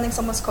understanding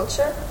someone's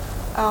culture,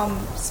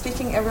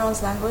 speaking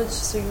everyone's language.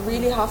 So you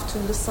really have to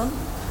listen,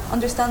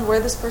 understand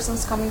where this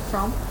person's coming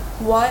from,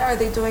 why are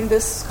they doing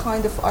this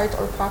kind of art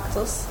or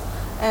practice,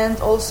 and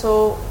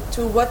also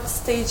to what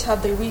stage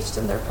have they reached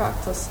in their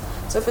practice.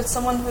 So if it's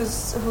someone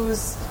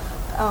who's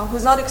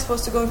who's not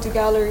exposed to going to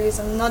galleries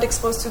and not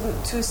exposed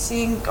to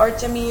seeing Art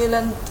Jamil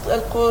and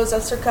Al-Quds,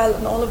 Al-Circal,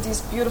 and all of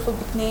these beautiful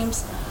big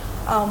names,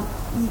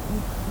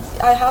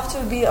 I have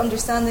to be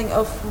understanding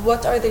of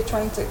what are they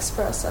trying to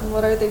express and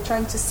what are they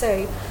trying to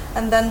say.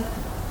 And then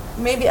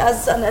maybe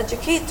as an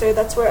educator,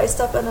 that's where I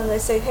step in and I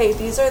say, hey,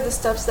 these are the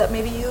steps that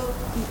maybe you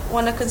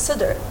want to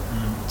consider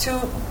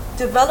to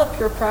develop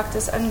your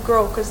practice and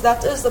grow, because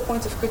that is the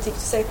point of critique, to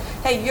say,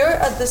 hey, you're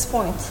at this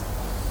point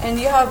and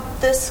you have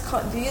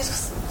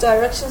these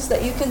directions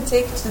that you can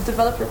take to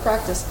develop your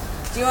practice.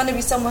 Do you want to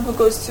be someone who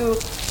goes to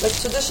like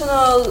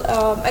traditional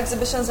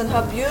exhibitions and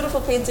have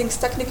beautiful paintings?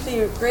 Technically,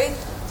 you're great.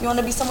 Do you want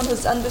to be someone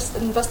who's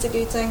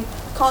investigating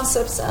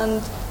concepts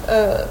and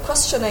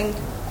questioning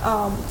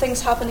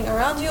things happening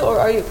around you, or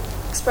are you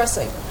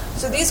expressing?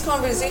 So these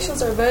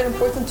conversations are very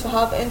important to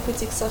have in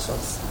critique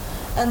sessions.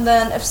 And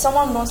then if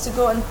someone wants to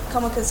go and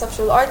become a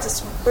conceptual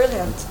artist,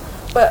 brilliant.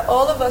 But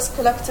all of us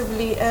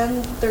collectively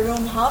in the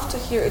room have to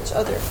hear each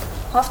other,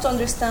 have to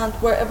understand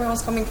where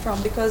everyone's coming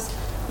from, because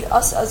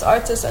us as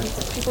artists and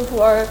people who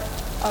are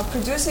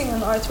producing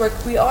an artwork,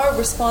 we are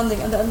responding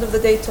at the end of the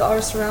day to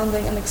our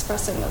surrounding and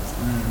expressing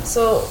it.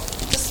 So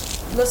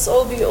just let's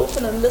all be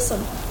open and listen,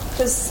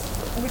 because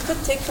we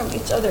could take from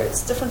each other.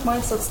 It's different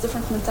mindsets,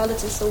 different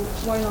mentalities, so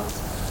why not?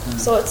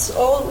 So it's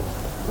all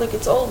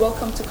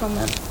welcome to come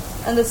in.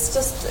 And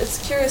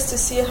it's curious to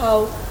see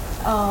how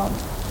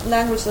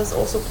language does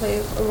also play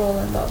a role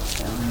in that.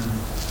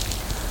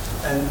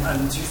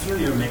 And do you feel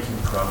you're making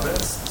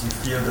progress? Do you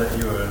feel that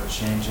you're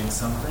changing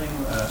something?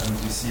 And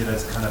do you see it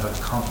as kind of a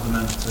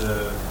complement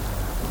to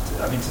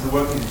the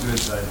work that you do at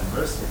Zayed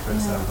University, for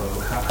example?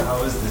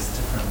 How is this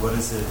different? What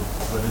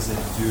does it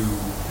do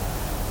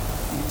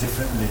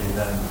differently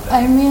than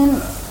I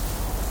mean,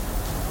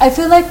 I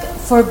feel like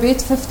for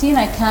Beit 15,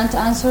 I can't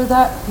answer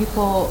that.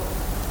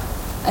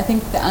 I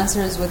think the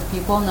answer is with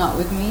people, not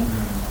with me.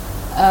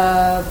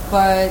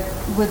 But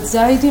with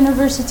Zayed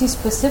University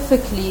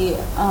specifically,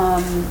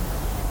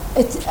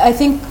 I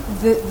think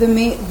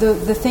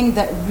the thing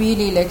that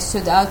really like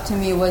stood out to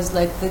me was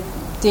like the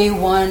day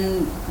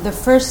one, the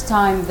first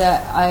time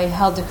that I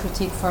held a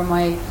critique for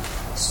my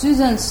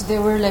students. They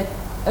were like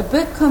a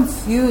bit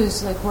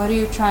confused, like, what are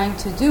you trying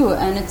to do?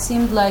 And it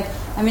seemed like,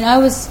 I mean, I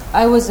was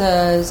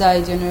a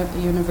Zayed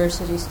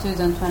University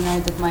student when I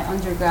did my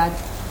undergrad,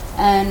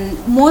 and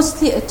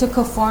mostly it took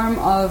a form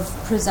of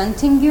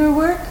presenting your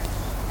work,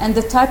 and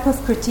the type of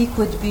critique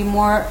would be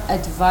more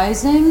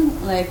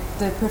advising, like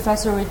the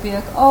professor would be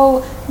like,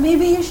 oh,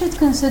 maybe you should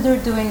consider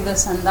doing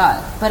this and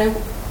that, but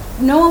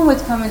no one would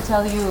come and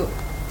tell you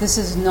this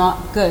is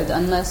not good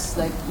unless,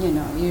 like,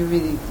 you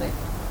really like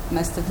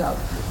messed it up.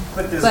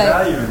 But there's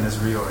value in this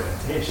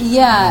reorientation.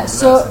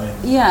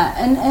 Yeah,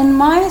 and in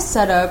my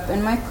setup,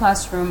 in my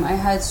classroom, I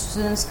had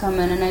students come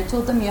in and I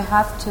told them you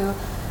have to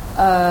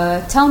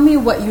tell me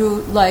what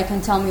you like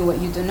and tell me what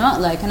you do not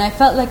like. And I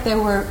felt like they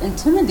were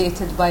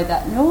intimidated by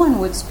that. No one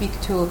would speak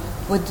to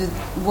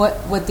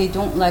what they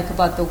don't like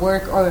about the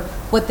work or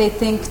what they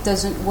think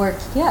doesn't work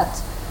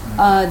yet.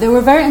 They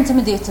were very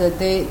intimidated.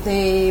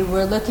 They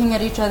were looking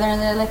at each other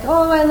and they're like,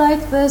 oh, I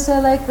like this,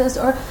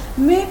 or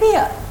maybe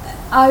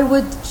I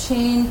would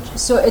change.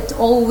 So it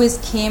always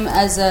came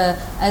as a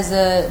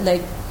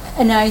like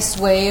a nice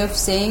way of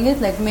saying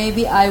it. Like,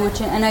 maybe I would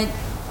change, and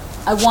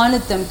I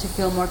wanted them to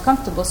feel more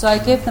comfortable. So I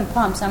gave them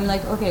prompts. I'm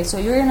like, okay, so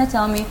you're gonna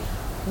tell me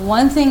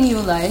one thing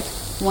you like,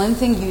 one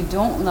thing you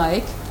don't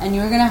like, and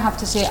you're gonna have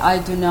to say, I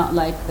do not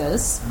like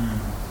this,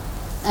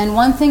 and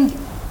one thing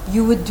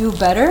you would do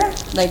better,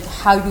 like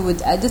how you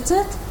would edit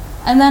it,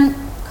 and then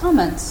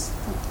comments,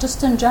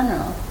 just in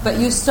general. But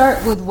you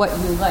start with what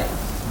you like,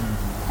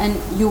 and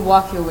you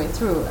walk your way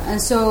through.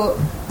 And so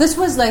this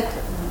was like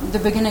the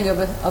beginning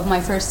of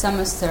my first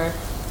semester.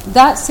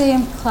 That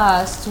same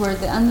class, toward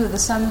the end of the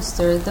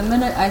semester, the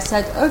minute I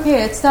said,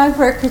 okay, it's time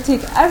for a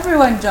critique,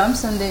 everyone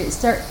jumps and they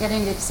start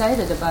getting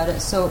excited about it.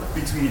 So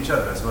between each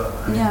other as well.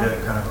 I mean, they're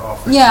kind of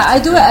offers. Yeah, I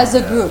do it as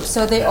a group,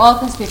 so they all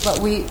can speak, but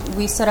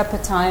we set up a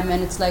time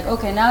and it's like,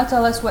 okay, now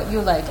tell us what you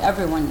like.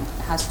 Everyone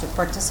has to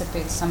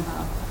participate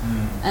somehow.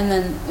 And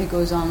then it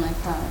goes on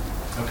like that.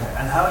 Okay,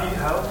 and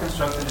how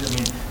constructed, I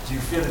mean, do you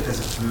feel that there's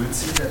a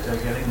fluency that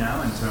they're getting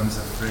now in terms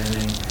of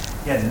framing,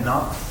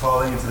 not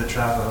falling into the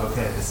trap of,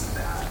 okay, this is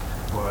bad,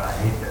 or I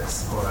hate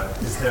this, or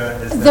is there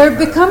they're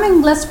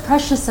becoming less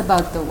precious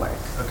about the work.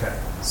 Okay.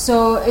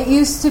 So it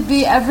used to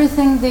be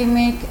everything they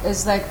make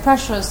is like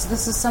precious.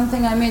 This is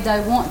something I made, I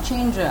won't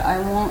change it, I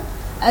won't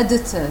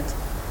edit it.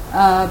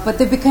 But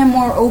they became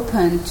more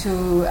open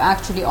to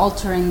actually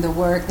altering the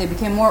work. They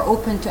became more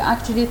open to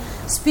actually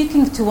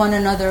speaking to one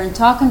another and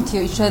talking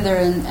to each other.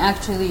 And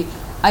actually,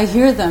 I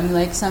hear them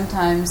like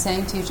sometimes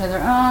saying to each other,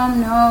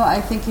 no,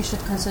 I think you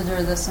should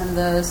consider this,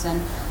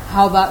 and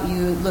how about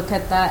you look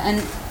at that?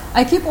 And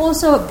I keep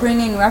also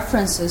bringing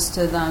references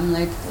to them,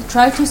 like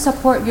try to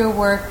support your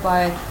work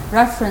by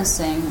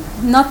referencing.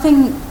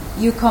 Nothing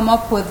you come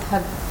up with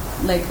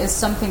is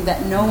something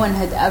that no one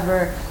had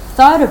ever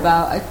thought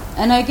about.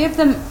 And I gave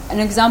them an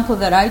example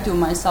that I do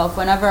myself.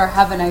 Whenever I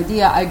have an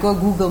idea, I go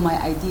Google my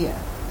idea.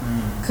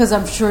 because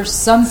I'm sure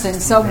something,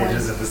 someone.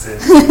 Pages of the same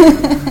thing.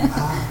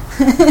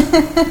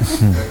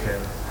 Okay.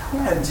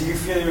 And do you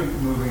feel you're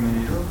moving the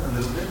needle a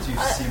little bit? Do you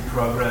see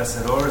progress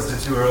at all, or is it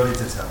too early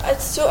to tell?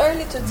 It's too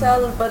early to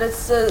tell, but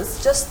it's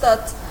just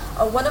that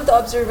one of the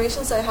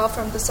observations I have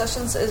from the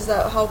sessions is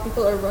that how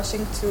people are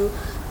rushing to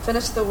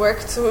finish the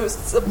work to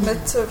submit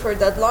for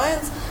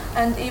deadlines,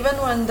 and even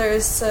when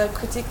there's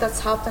critique that's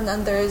happened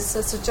and there's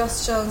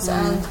suggestions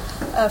and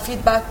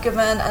feedback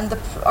given, and the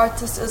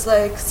artist is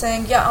like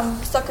saying, yeah,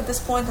 I'm stuck at this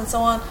point and so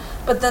on,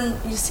 but then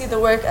you see the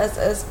work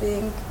as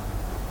being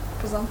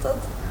presented.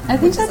 I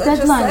think that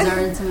deadlines are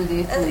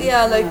intimidating.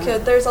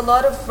 And there's a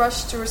lot of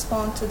rush to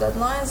respond to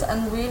deadlines,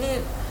 and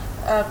really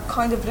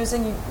kind of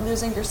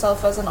losing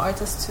yourself as an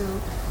artist to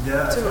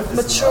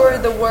mature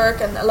the work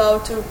and allow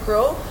it to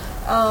grow.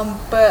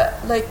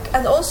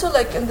 And also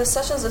in the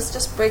sessions, it's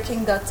just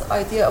breaking that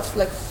idea of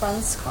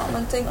friends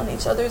commenting on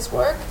each other's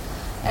work,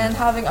 and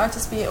having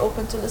artists be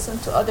open to listen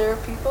to other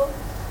people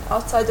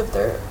outside of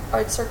their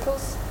art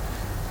circles.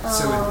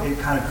 So it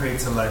kind of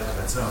creates a life of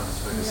its own, is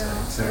what you're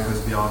saying. So it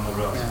goes beyond the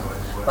realm.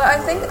 But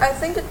I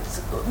think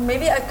it's,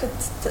 maybe I could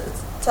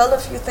tell a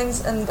few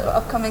things in the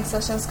upcoming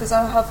sessions, because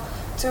I have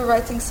 2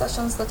 writing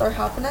sessions that are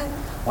happening.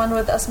 One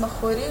with Asma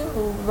Khouri,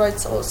 who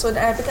writes also in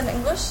Arabic and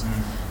English.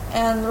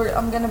 And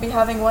I'm going to be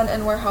having one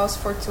in Warehouse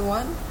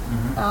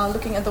 421,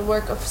 looking at the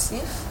work of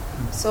Sif.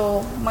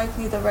 So might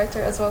need a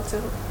writer as well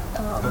to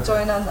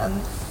join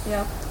and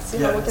see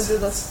how we can do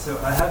this. So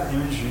I have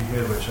imagery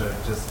here which I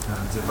just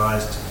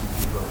devised to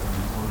keep people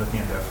from looking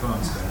at their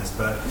phones doing this.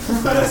 But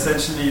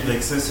essentially,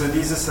 so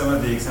these are some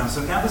of the examples.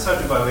 So Campus Art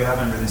Dubai we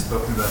haven't really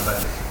spoken about,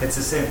 but it's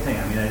the same thing.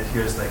 I mean, it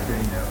appears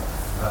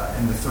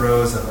in the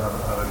throes of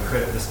a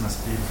crit. This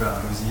must be from,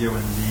 it was a year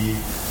when Lee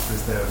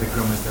was there,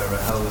 Vikram was there,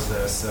 Rahel was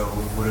there, so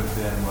it would have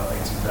been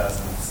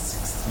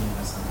 2016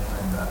 or something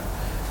like that.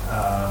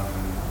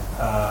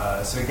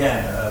 So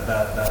again,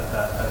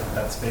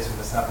 that space where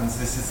this happens,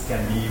 this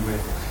can be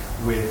with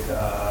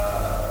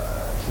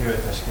here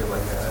at Tashkil,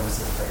 I was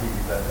at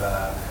Tahiti, but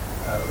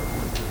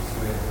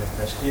with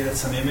Tashkil,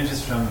 some images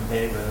from the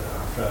paper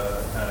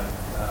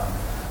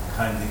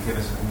kindly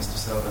given with Mr.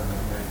 Sullivan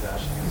and Mary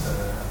Dash.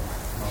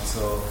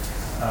 Also,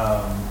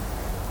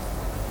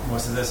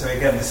 most of this. So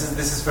again, this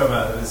is from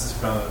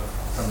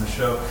the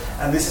show,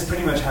 and this is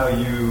pretty much how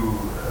you,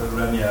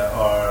 Rania,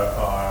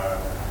 are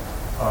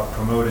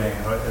promoting,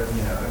 or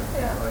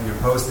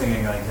you're posting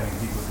and getting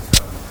people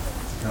to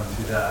come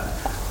through that.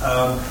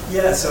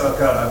 So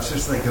God, I'm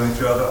just going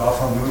through all the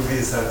awful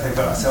movies that I think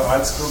about. So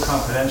Art School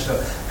Confidential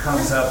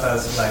comes up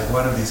as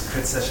one of these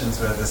crit sessions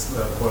where this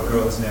poor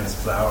girl whose name is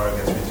Flower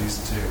gets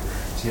reduced to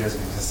tears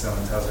because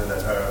someone tells her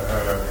that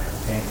her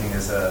painting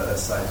is a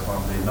Cy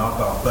Twombly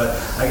knockoff. But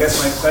I guess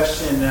my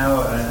question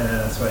now, and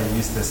that's why I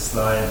used this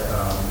slide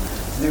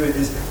to do it,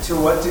 is to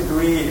what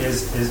degree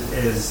is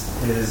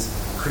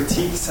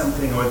critique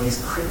something, or these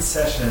crit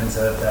sessions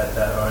that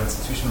are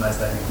institutionalized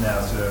that you've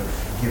now sort of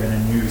given a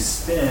new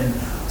spin,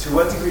 to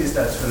what degree is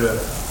that sort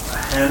of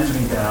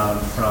hand-me-down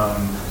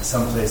from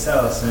someplace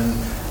else?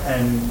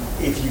 And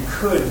if you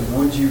could,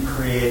 would you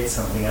create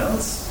something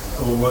else?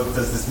 Or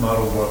does this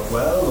model work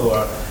well?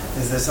 Or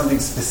is there something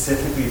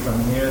specifically from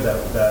here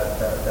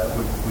that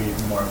would be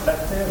more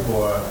effective?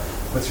 Or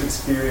what's your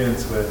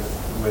experience with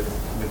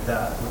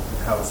that,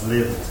 with how it's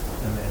lived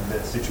in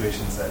the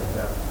situations that you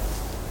have?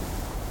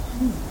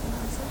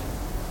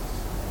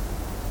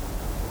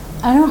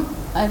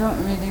 I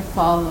don't really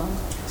follow.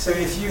 So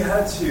if you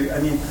had to, I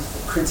mean,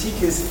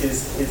 critique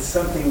is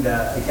something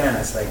that, again,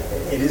 it's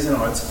it is an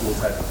art school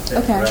type of thing,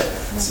 right?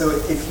 Yeah. So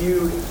if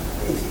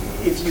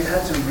you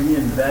had to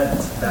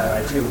reinvent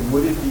that idea,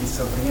 would it be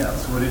something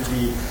else? Would it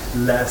be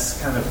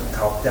less kind of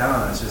top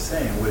down, as you're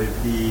saying? Would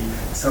it be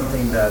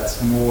something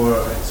that's more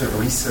sort of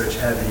research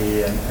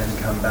heavy and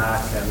come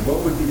back? And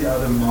what would be the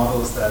other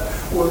models that,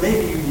 or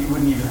maybe you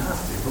wouldn't even have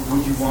to, but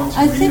would you want to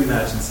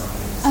reimagine something?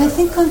 I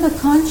think on the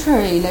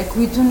contrary,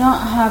 we do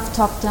not have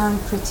top-down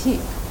critique.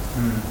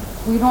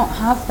 We don't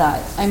have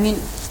that. I mean,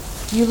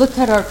 you look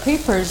at our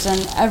papers,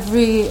 and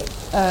every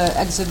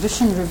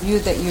exhibition review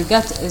that you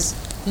get is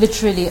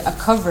literally a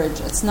coverage.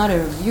 It's not a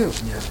review.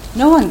 Yeah.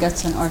 No one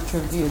gets an art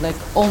review,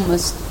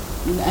 almost,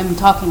 I'm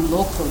talking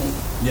locally.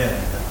 Yeah.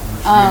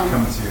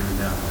 Come to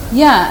now.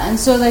 Yeah, and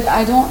so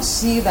I don't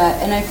see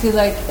that, and I feel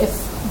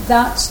if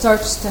that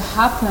starts to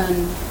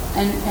happen,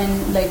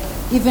 and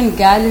even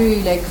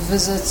gallery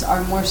visits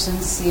are more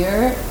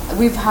sincere.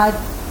 We've had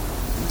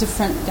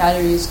different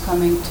galleries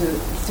coming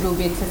through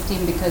Beit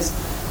 15 because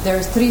there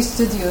are 3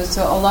 studios,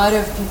 so a lot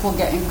of people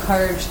get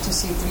encouraged to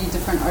see 3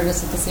 different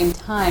artists at the same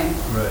time.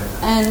 Right.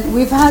 And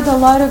we've had a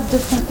lot of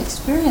different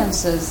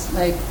experiences.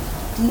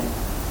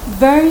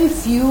 Very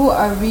few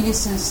are really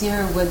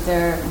sincere with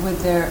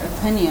their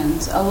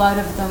opinions. A lot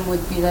of them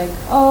would be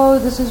oh,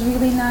 this is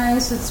really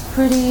nice, it's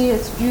pretty,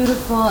 it's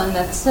beautiful, and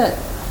that's it.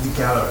 The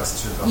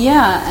gallerists should.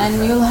 Yeah,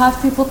 and you'll have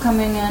people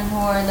coming in who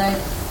are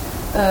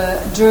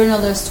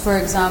journalists, for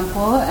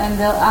example, and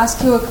they'll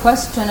ask you a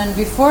question, and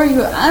before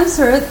you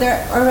answer it,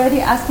 they're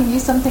already asking you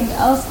something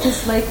else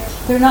because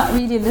they're not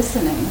really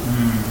listening.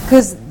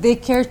 because they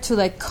care to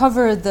like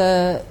cover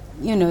the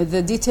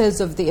the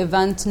details of the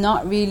event,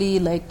 not really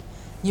like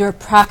your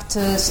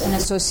practice in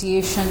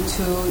association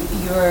to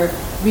your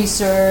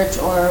research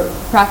or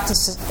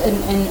practice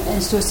in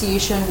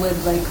association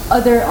with like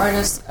other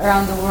artists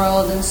around the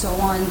world and so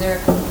on. They're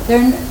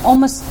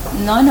almost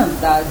none of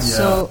that. Yeah.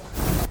 So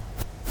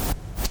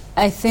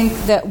I think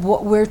that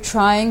what we're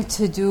trying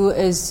to do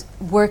is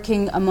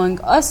working among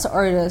us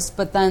artists,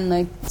 but then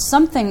like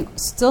something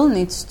still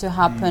needs to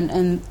happen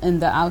in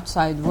the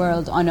outside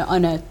world on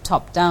a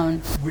top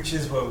down. Which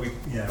is what which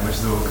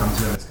is what we'll come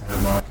to in this kind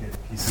of market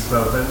piece as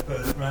well.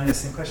 But Rania,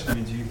 same question. I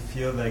mean, do you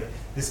feel like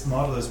this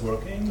model is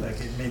working? Like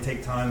it may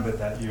take time, but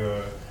that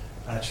you're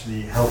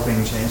actually helping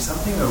change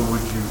something, or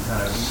would you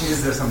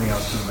is there something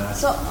else to imagine?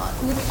 So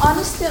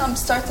honestly, I'm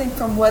starting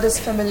from what is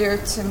familiar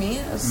to me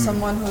as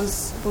someone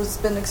who's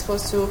been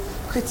exposed to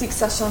critique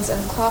sessions in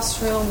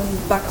classroom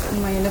and back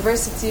in my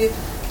university,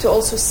 to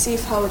also see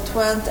how it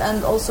went,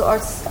 and also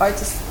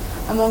artists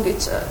among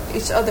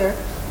each other.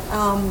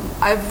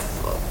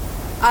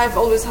 I've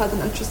always had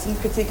an interest in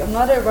critique. I'm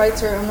not a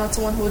writer. I'm not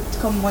someone who would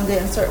come one day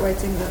and start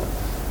writing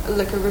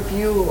like a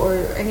review or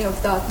any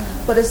of that,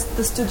 but it's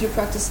the studio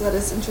practice that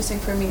is interesting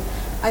for me.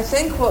 I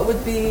think what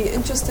would be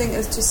interesting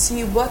is to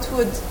see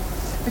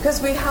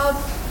because we have,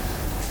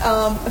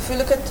 if we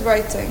look at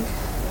writing,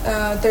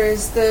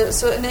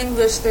 so in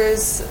English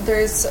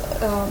there's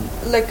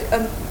like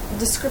a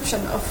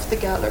description of the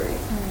gallery,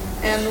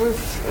 and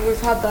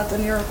we've had that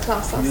in your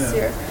class last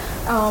year.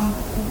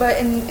 But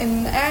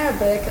in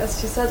Arabic, as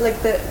she said, like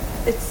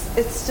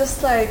it's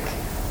just like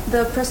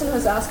the person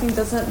who's asking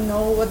doesn't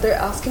know what they're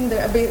asking.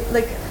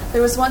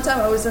 There was one time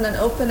I was in an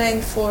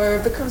opening for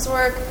Bikram's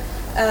work,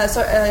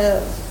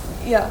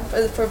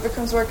 for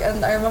Bikram's work,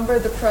 and I remember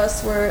the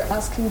press were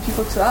asking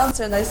people to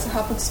answer, and I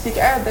happened to speak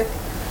Arabic,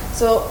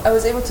 so I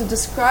was able to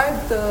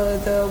describe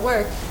the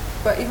work,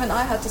 but even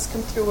I had to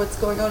skim through what's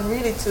going on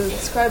really to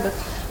describe it.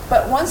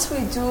 But once we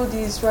do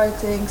these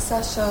writing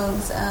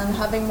sessions and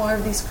having more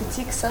of these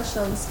critique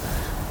sessions,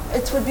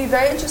 it would be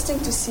very interesting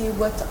to see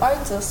what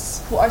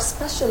artists who are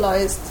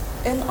specialized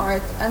in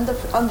art and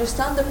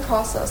understand the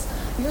process,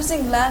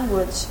 using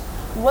language,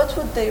 what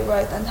would they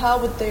write and how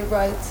would they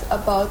write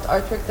about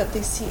artwork that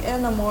they see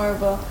in a more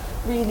of a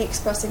really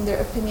expressing their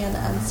opinion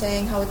and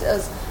saying how it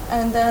is.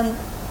 And then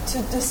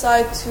to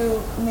decide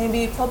to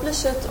maybe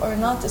publish it or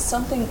not is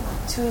something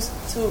to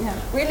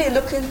really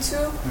look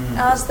into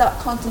as that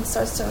content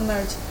starts to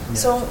emerge. Yeah.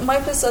 So my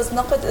place as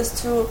Naqd is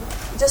to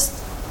just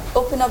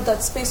open up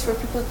that space for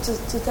people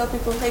to tell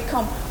people, hey,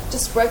 come,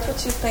 just write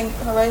what you think,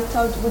 write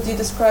how would you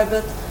describe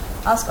it,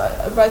 ask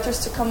writers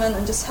to come in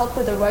and just help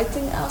with the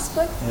writing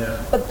aspect.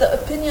 Yeah. But the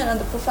opinion and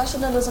the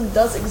professionalism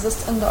does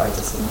exist in the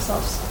artists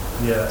themselves.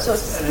 Yeah, so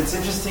it's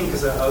interesting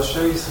because I'll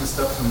show you some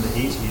stuff from the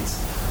 80s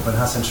when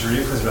Hassan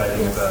Sharif was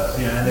writing about,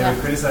 and they were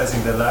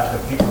criticizing the lack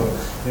of people,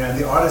 and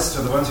the artists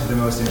are the ones who are the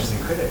most interesting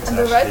critics. And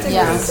the writing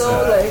is so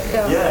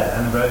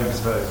and the writing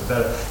is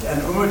better.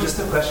 And Umar, just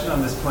a question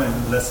on this point,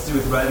 less to do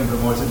with writing, but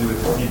more to do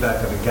with the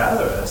feedback of a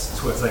gallerist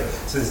towards so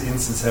this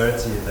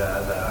insincerity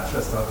that Afra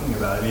is talking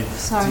about. I mean,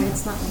 sorry,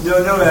 it's not.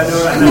 No, I know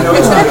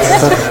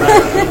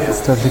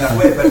it's not that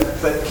way.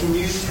 But can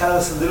you tell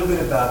us a little bit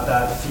about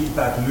that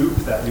feedback loop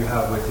that you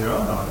have with your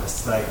own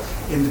artists, like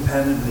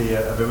independently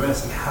of everyone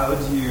else? How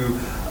do you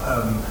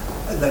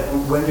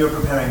when you're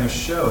preparing a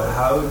show,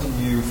 how do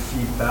you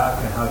feed back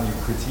and how do you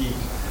critique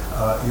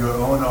your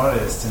own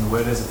artist, and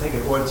where does it take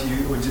it? Or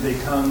do they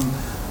come,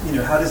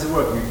 how does it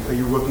work? Are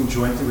you working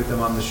jointly with them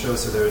on the show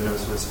so there are no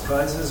sort of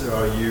surprises, or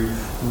are you,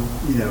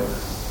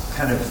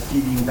 kind of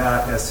feeding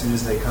back as soon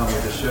as they come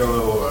with the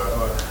show, or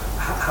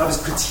how does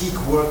critique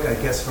work, I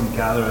guess, from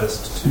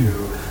gallerist to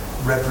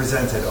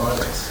represented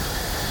artists?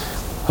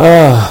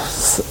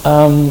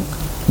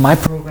 My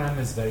program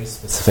is very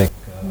specific.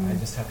 I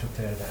just have to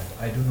clear that.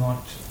 I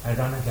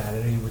run a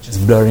gallery which is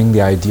blurring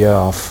the idea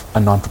of a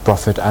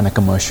non-profit and a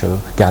commercial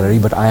gallery,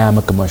 but I am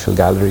a commercial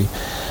gallery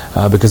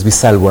because we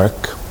sell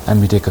work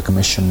and we take a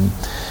commission.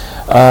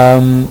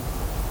 The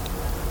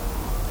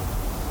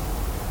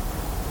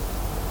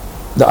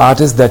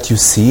artist that you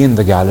see in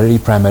the gallery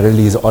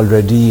primarily is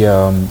already,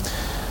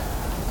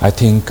 I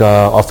think,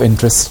 of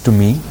interest to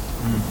me.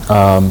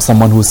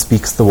 Someone who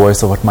speaks the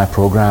voice of what my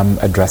program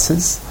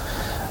addresses.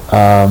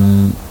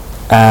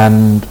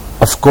 And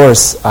of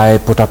course, I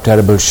put up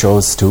terrible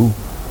shows too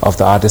of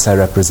the artists I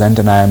represent,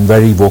 and I am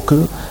very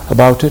vocal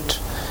about it.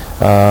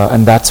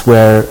 And that's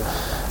where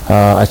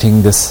I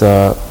think this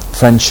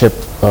friendship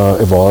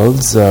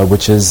evolves,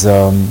 which is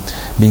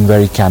being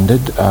very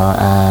candid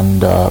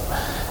and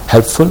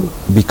helpful,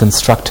 be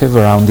constructive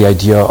around the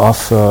idea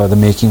of the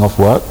making of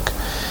work.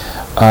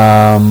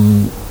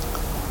 And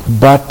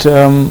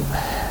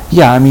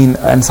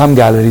some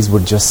galleries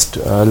would just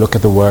look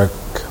at the work,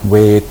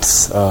 weigh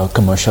its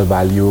commercial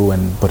value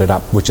and put it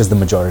up, which is the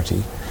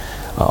majority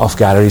of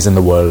galleries in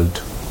the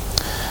world.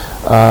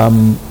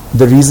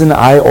 The reason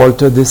I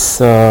alter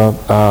this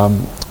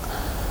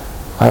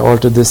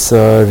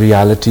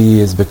reality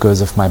is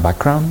because of my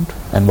background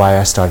and why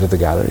I started the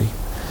gallery.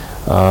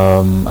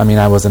 I mean,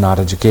 I was an art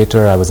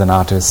educator, I was an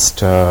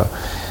artist,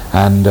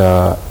 and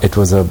it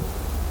was it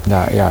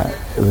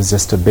was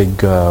just a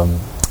big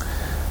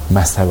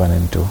mess I went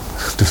into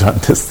to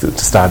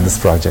start this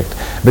project,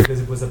 because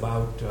it was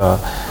about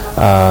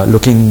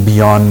looking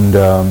beyond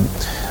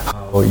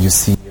how you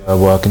see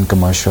work in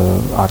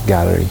commercial art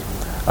gallery,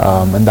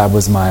 and that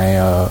was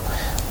my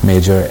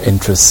major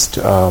interest,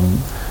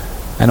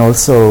 and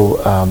also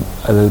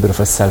a little bit of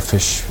a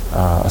selfish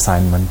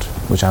assignment,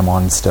 which I'm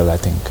on still, I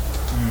think.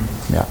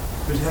 Yeah.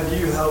 But have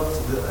you helped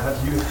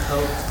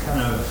kind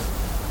of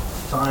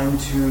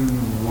fine-tune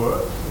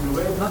work in a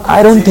way?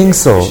 I don't think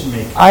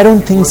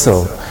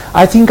so.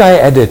 I think I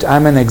edit.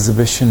 I'm an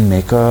exhibition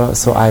maker,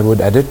 so I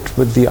would edit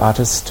with the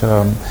artist,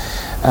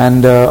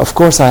 and of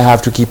course I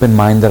have to keep in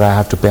mind that I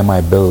have to pay my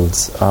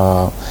bills.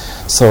 But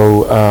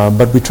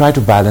we try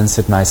to balance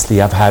it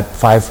nicely. I've had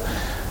 5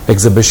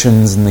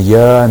 exhibitions in the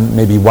year, and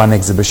maybe one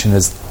exhibition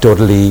is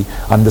totally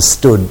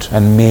understood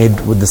and made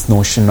with this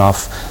notion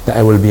of that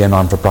I will be a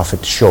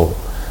non-for-profit show,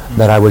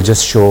 that I will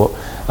just show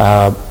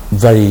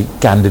very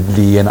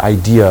candidly an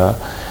idea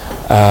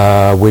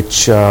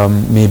which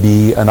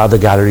maybe other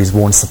galleries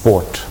won't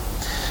support.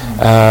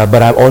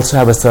 But I also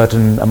have a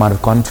certain amount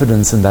of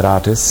confidence in that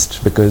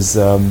artist, because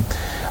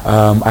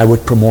I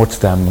would promote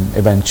them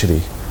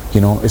eventually. You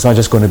know, it's not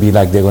just going to be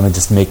like they're going to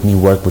just make me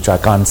work which I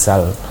can't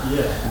sell.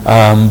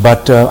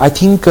 But I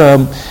think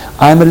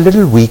I'm a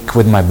little weak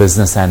with my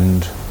business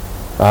end,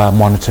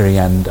 monetary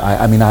end.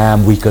 I mean, I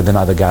am weaker than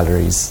other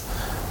galleries,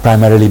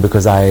 primarily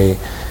because I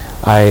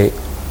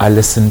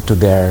listen to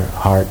their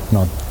heart,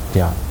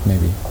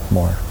 maybe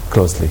more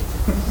closely.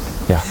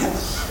 Yeah.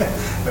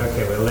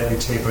 Okay, we'll let you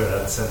taper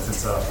that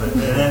sentence off. But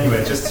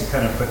anyway, just to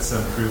kind of put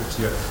some proof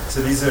to you.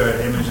 So these are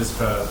images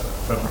from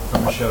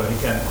the show, and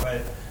again,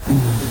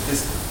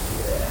 this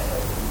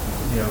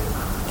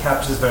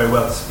captures very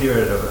well the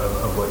spirit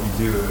of what you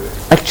do.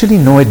 Actually,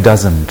 no, it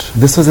doesn't.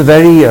 This was a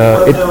very...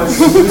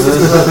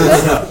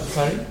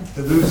 Sorry?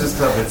 The Losers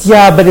Club itself.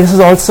 Yeah, but this is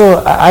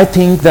also... I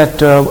think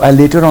that I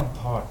later on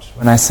thought,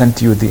 when I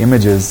sent you the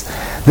images,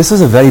 this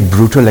was a very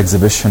brutal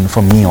exhibition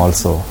for me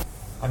also.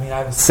 I mean,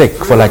 I was sick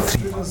for like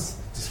 3 months.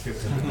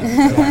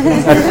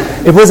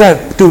 It was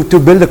to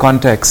build the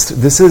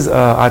context, this is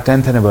our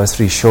 10th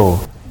anniversary show.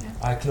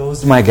 I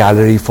closed my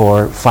gallery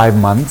for 5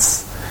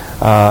 months,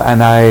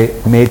 and I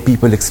made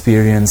people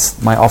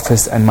experience my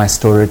office and my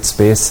storage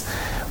space,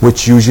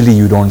 which usually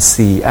you don't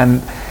see.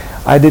 And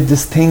I did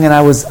this thing, and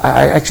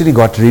I actually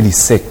got really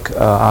sick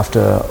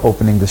after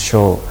opening the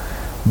show.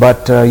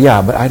 But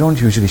but I don't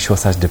usually show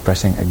such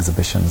depressing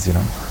exhibitions, you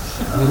know.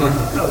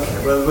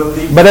 Okay, well, we'll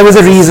leave. But there was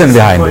a reason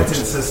behind it. In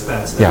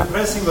suspense. Yeah.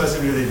 Depressing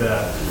wasn't really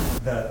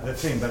the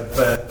thing, but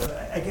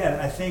again,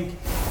 I think,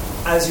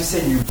 as you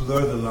say, you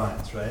blur the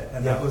lines, right?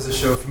 And that was a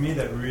show for me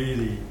that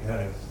really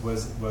kind of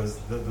was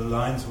the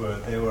lines were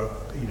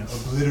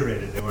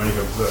obliterated. They weren't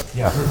even blurred.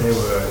 Yeah. They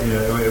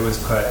were it was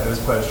quite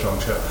a strong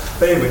show.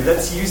 But anyway,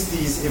 let's use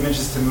these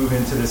images to move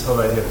into this whole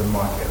idea of the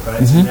market,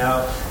 right? Mm-hmm. So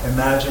now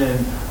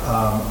imagine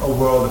a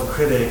world of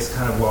critics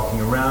kind of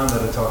walking around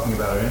that are talking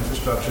about our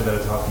infrastructure, that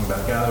are talking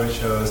about gallery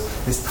shows,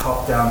 this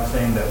top-down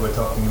thing that we're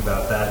talking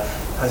about. That,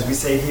 as we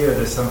say here,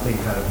 there's something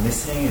kind of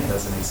missing. It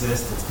doesn't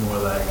exist. It's more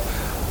like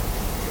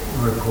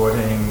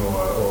recording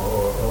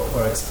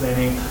or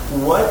explaining.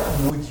 What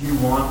would you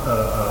want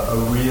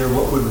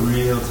what would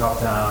real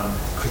top-down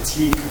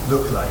critique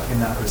look like in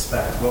that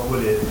respect? What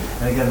would it,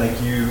 and again, like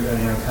you,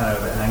 and I'm kind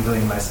of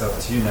angling myself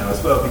to you now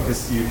as well,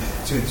 because you,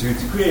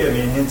 to create, I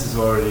mean, Hint is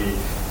already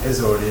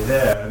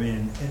there. I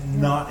mean,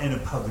 not in a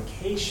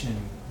publication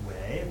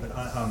way, but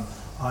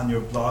on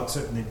your blog,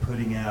 certainly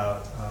putting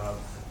out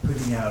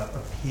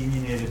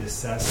opinionated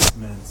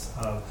assessments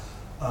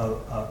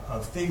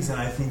of things, and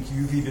I think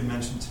you've even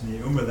mentioned to me,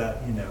 Uma,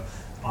 that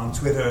on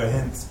Twitter,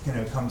 Hint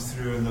comes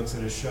through and looks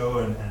at a show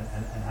and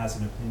has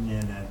an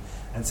opinion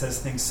and says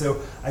things. So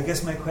I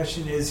guess my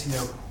question is,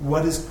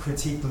 what does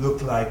critique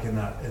look like in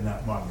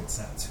that market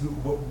sense?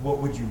 What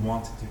would you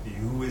want it to be?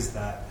 Who is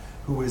that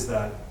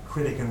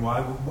critic, and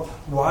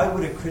why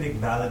would a critic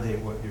validate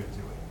what you're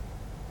doing?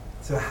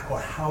 So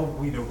how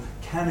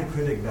can a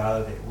critic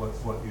validate what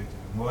you're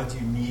doing? Why do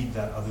you need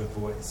that other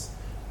voice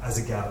as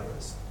a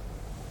gallerist?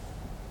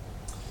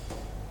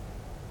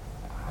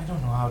 I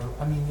don't know how to.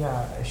 I mean,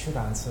 I should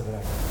answer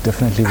that.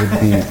 Definitely would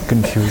be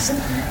confused.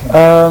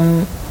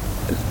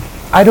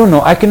 I don't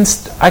know. I can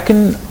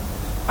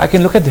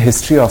look at the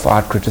history of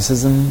art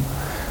criticism.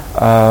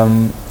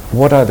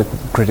 What are the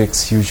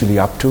critics usually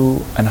up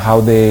to, and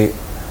how they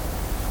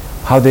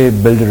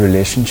build a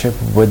relationship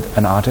with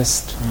an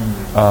artist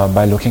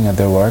by looking at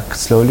their work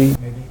slowly.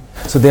 Maybe.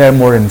 So they are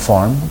more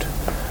informed,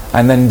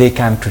 and then they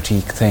can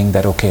critique, saying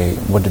that, okay,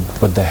 what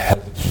the hell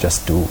did you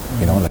just do?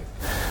 Like,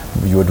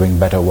 you were doing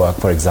better work,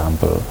 for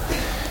example.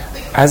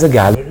 As a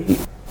gallery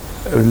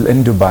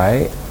in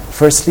Dubai,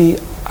 firstly,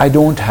 I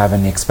don't have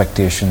any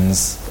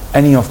expectations,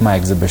 any of my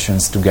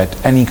exhibitions, to get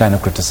any kind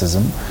of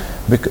criticism,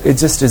 because it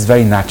just is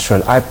very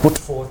natural. I put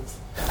forth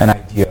an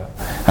idea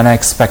and I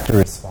expect a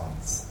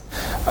response.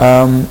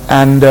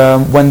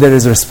 When there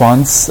is a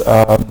response,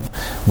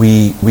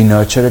 we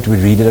nurture it, we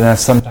read it, and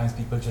sometimes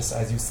people just,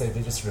 as you say,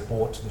 they just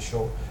report the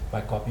show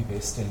by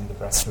copy-pasting the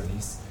press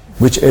release,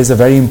 which is a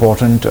very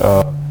important,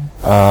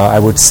 I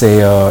would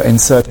say,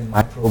 insert in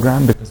my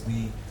program, because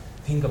we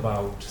think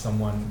about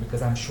someone,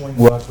 because I'm showing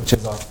work which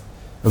is of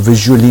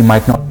visually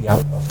might not be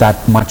of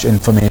that much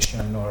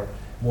information or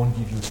won't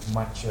give you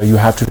much, you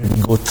have to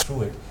really go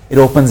through it. It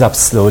opens up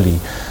slowly,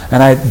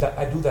 and I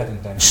do that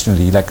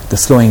intentionally, like the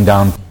slowing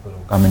down people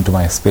who come into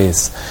my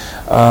space.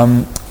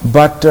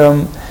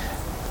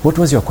 What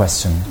was your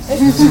question?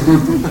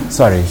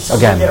 Sorry,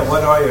 again. Yeah,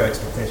 what are your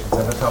expectations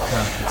of a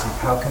top-down critique?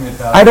 How can it...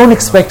 I don't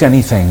expect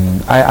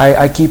anything.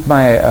 I keep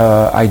my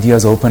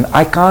ideas open.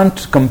 I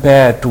can't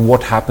compare to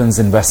what happens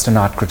in Western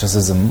art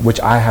criticism, which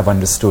I have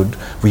understood.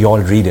 We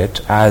all read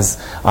it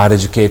as art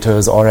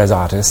educators or as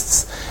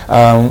artists.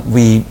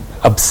 We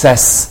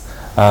obsess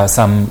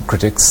some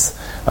critics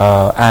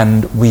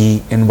and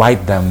we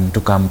invite them to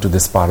come to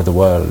this part of the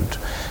world.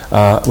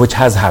 Which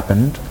has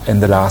happened in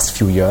the last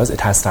few years. It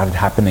has started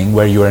happening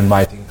where you're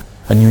inviting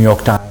a New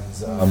York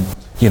Times,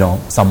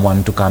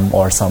 someone to come,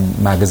 or some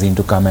magazine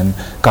to come and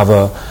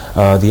cover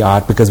the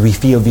art, because we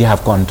feel we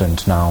have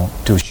content now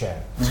to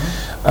share.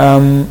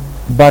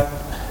 But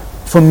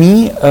for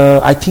me,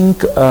 I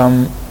think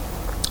the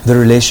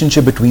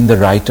relationship between the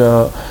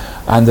writer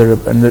and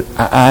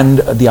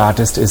the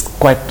artist is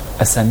quite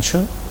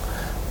essential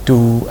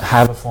to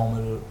have a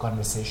formal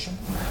conversation,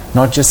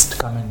 not just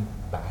come and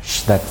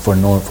bash that for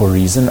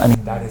reason. I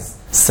mean, that is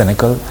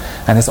cynical,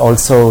 and it's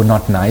also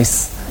not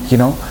nice,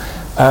 and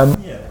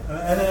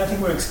I think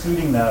we're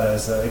excluding that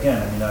as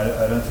again. I mean,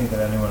 I don't think that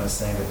anyone is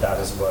saying that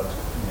is what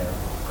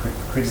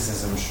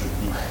criticism should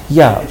be.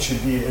 Yeah, it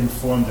should be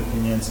informed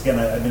opinions. Again,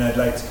 I'd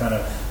like to kind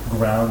of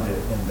ground it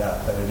in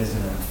that it is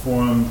an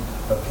informed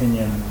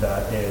opinion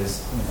that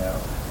is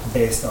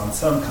based on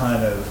some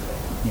kind of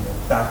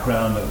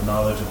background of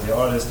knowledge of the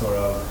artist, or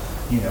of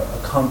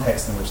a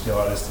context in which the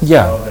artist is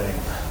developing,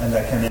 and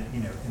that can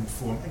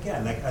inform,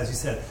 again, like as you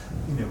said,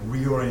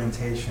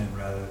 reorientation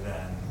rather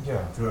than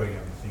throwing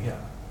everything out.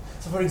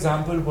 So for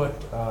example, what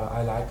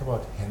I like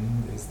about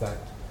Hind is that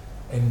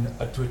in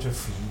a Twitter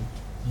feed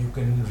you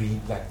can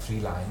read like 3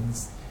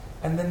 lines,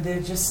 and then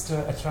they're just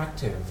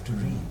attractive to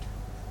read,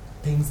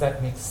 things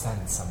that make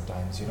sense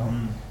sometimes,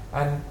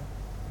 and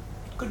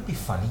it could be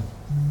funny,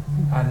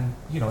 and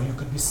you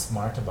could be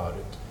smart about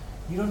it.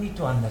 You don't need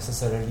to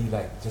unnecessarily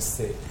just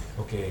say,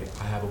 okay,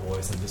 I have a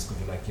voice, I'm just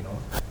going to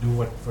do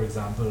what, for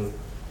example,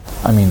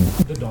 I mean,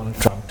 the Donald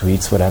Trump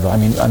tweets, whatever. I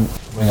mean, I'm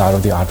going out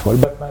of the art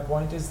world. But my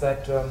point is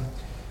that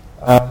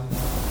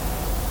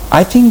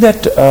I think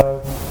that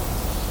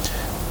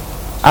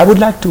I would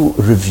like to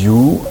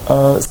review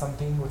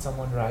something what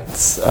someone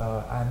writes,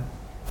 and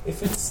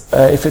if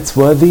it's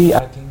worthy,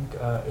 I think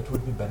it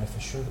would be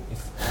beneficial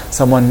if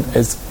someone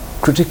is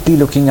critically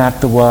looking at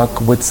the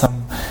work with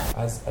some,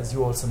 as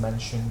you also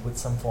mentioned, with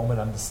some formal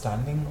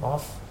understanding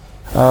of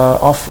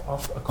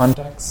a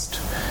context.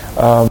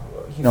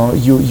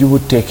 You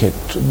would take it.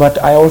 But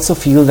I also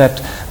feel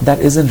that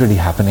isn't really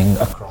happening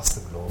across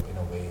the globe in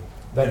a way.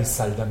 Very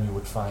seldom you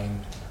would find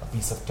a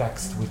piece of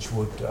text which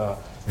would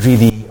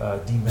really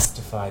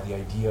demystify the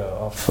idea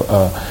of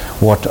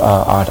what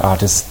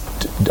artists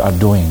are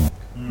doing.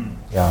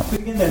 Yeah. But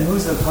again, then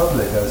who's the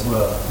public as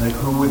well? Like,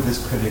 who would this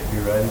critic be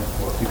writing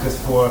for? Because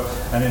for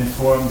an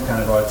informed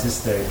kind of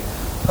artistic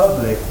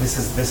public, this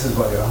is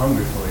what you're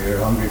hungry for.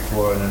 You're hungry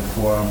for an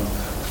informed,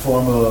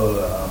 formal,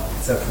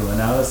 conceptual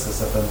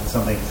analysis of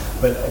something.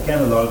 But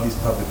again, a lot of these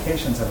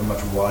publications have a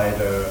much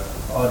wider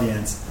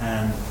audience,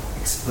 and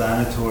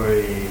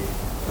explanatory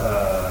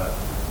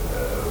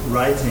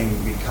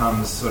writing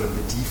becomes sort of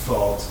the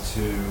default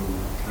to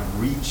kind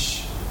of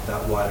reach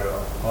that wider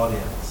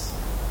audience.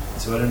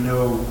 So I don't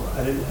know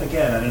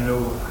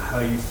how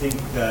you think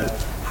that,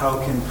 how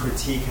can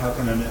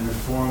an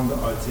informed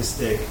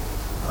artistic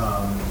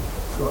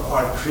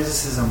art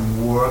criticism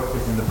work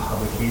within the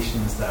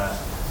publications that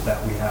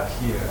we have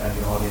here and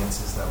the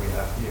audiences that we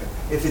have here,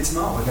 if it's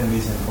not within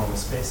these informal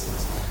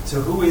spaces.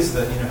 So who is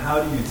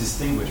how do you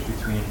distinguish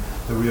between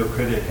the real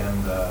critic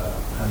and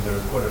the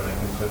reporter? And I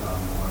can put on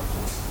more.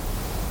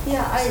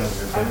 Yeah, I don't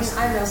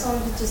know. Some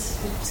of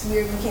it's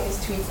weird looking at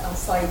these tweets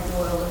outside the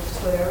world of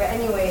Twitter. But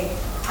anyway,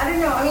 I don't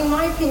know. I mean,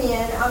 my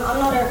opinion, I'm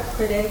not a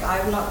critic.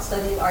 I've not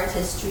studied art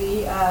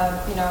history.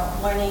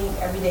 Learning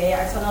every day.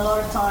 I spend a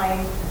lot of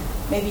time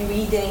maybe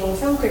reading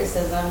film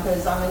criticism,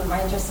 because my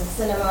interest is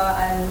cinema,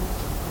 and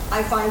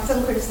I find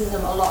film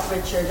criticism a lot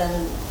richer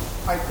than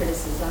art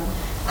criticism.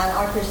 And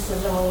art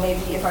criticism, well,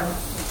 maybe if I'm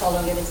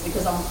following it, it's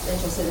because I'm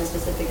interested in a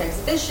specific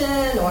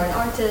exhibition or an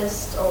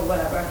artist or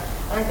whatever.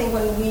 And I think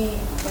when you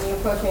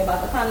approached me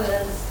about the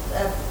panelists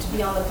to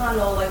be on the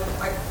panel,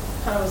 I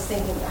kind of was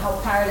thinking how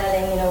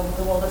paralleling,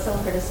 the world of film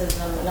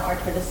criticism and art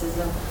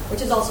criticism,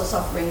 which is also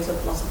suffering, so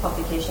lots of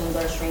publications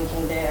are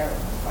shrinking their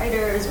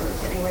writers or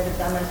getting rid of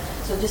them, and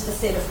so just the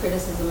state of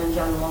criticism in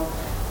general.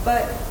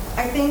 But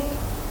I think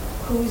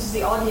who's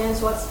the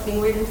audience, what's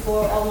being written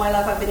for. All my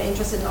life I've been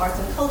interested in art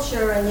and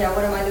culture, and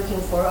what am I looking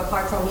for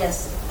apart from,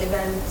 yes,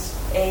 event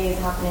A is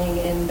happening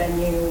in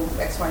venue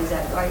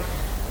XYZ, right?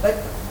 But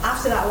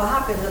after that, what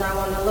happens, and I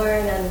want to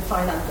learn and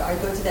find out, I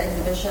go to the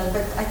exhibition.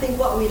 But I think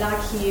what we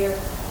lack here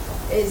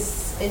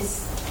is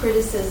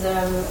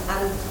criticism,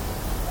 and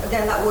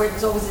again, that word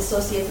is always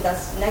associated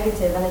as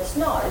negative, and it's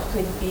not. It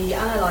could be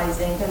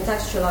analyzing,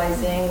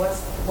 contextualizing,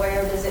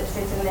 where does it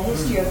fit in the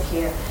history of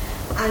here.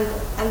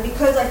 And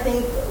because I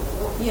think,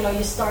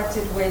 you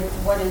started with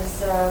what is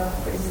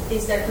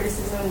there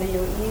criticism in the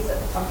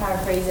UAE? I'm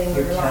paraphrasing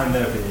your line.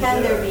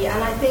 Can there be?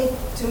 And I think,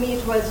 to me,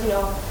 it was,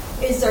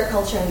 is there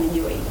culture in the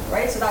UAE,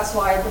 right? So that's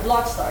why the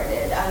blog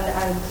started,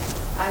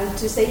 and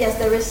to say, yes,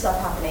 there is stuff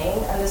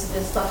happening, and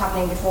there's stuff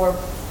happening before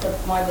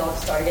my blog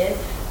started.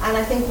 And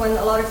I think when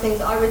a lot of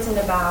things are written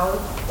about,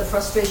 the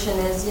frustration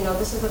is,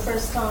 this is the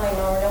first time,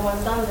 or no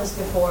one's done this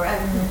before.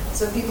 And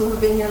so people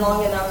who've been here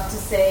long enough to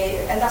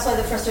say, and that's why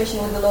the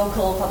frustration with the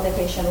local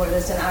publication, whether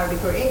it's in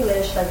Arabic or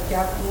English, like you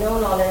have no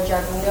knowledge, you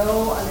have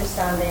no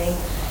understanding.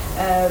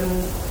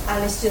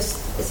 And it's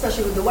just,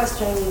 especially with the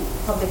Western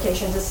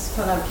publications, it's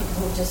kind of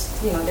people who just,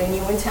 they're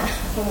new in town.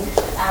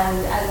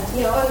 and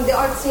the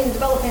art scene is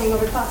developing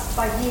over the past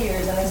 5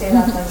 years, and they say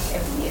that like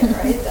every year,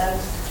 right? And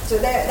so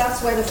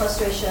that's where the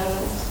frustration,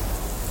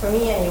 for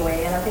me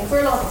anyway, and I think for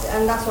a lot,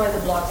 and that's why the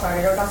blog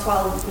started, or that's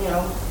why,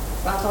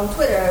 that's on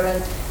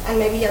Twitter, and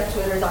maybe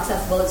Twitter is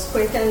accessible, it's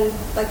quick, and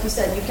like you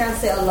said, you can't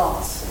say a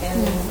lot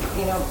in,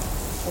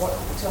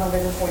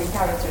 240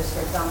 characters,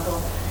 for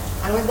example.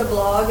 And with the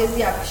blog is,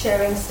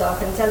 sharing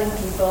stuff and telling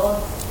people,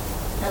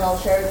 and I'll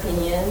share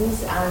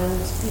opinions, and,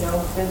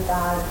 with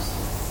that,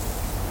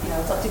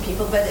 it's up to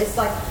people, but it's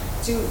like,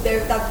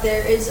 that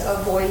there is a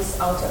voice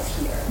out of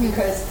here,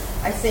 because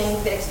I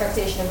think the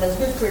expectation of there's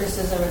good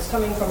criticism is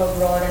coming from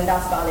abroad, and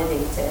that's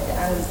validated.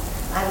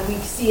 And we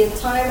see it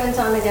time and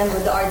time again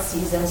with the art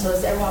season. So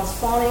as everyone's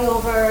fawning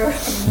over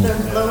the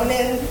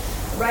blown-in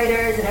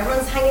writers, and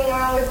everyone's hanging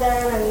around with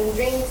them, and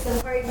drinks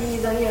and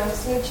parties, and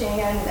smooching,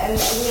 and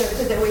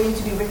because they're waiting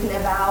to be written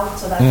about,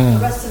 so that the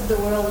rest of the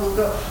world will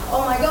go,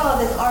 oh my God,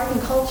 there's art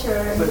and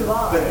culture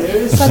involved.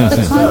 But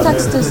the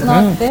context is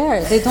not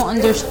there. They don't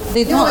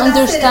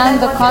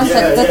understand the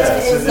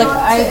context.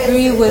 I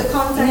agree with. The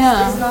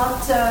context is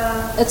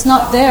not. It's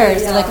not there.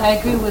 So, I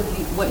agree with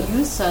what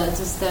you said.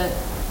 Is that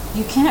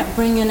you can't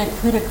bring in a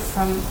critic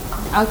from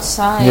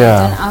outside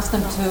and ask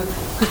them to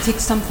critique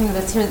something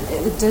that's here.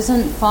 It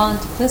doesn't fall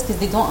into place because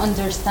they don't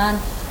understand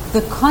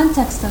the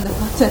context and the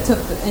content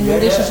in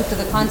relationship to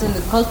the content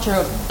and the culture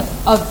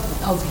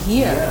of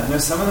here. Yeah, no,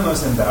 some of the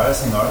most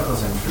embarrassing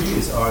articles in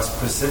Frieze are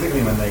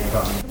specifically when they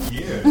come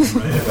here,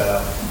 right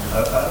about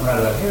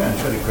here, and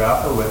try to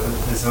grapple with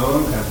this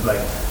own kind of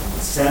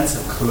sense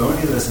of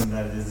colonialism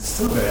that is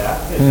still very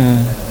active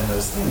in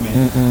those things. I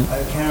mean,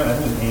 I think it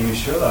was Amy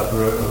Sherlock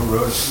who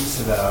wrote a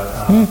piece about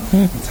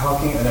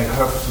talking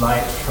her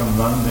flight from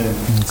London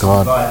to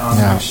Dubai,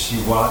 on which she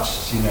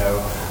watched,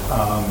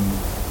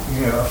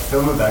 a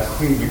film about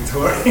Queen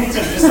Victoria,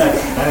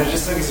 and it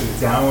just took a sort of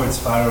downward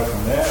spiral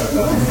from there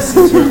about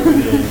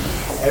misinterpreting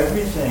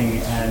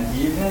everything, and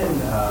even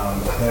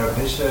Claire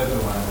Bishop,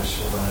 one of the,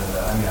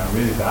 I'm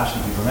really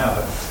bashing people now,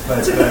 but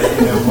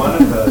one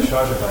of the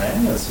Sharjah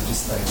biennials who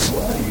just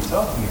what are you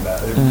talking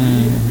about? They're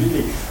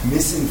really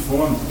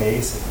misinformed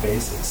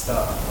basic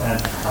stuff,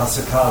 and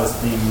Al-Sakal is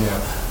being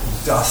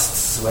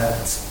dust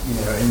swept,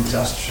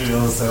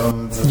 industrial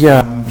zones,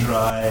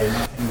 dry,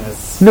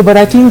 nothingness. No, but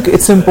I think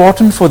it's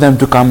important for them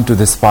to come to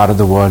this part of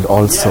the world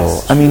also.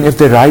 Yes, if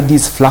they write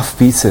these fluff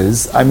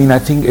pieces, I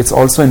think it's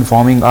also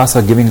informing us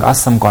or giving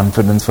us some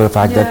confidence for the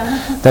fact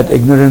that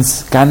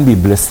ignorance can be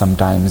bliss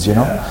sometimes,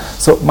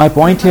 So my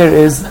point here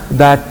is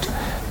that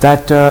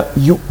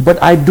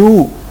but I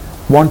do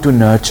want to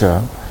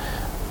nurture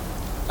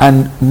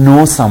and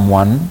know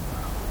someone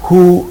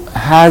who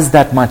has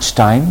that much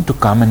time to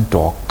come and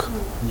talk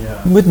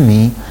with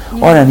me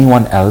or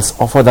anyone else,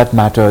 or for that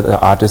matter, the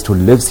artist who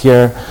lives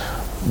here.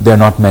 There are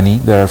not many.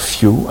 There are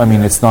few.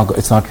 It's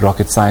not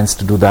rocket science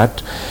to do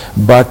that,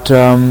 but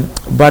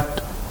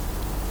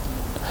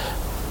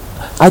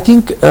I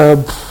think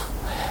a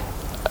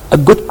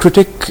good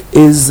critic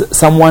is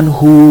someone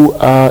who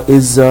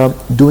is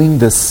doing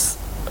this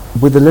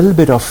with a little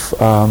bit of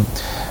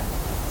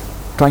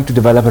trying to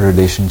develop a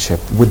relationship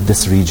with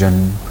this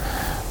region,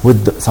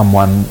 with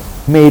someone.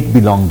 May it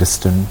be long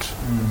distant.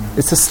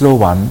 It's a slow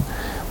one,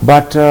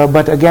 but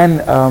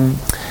again,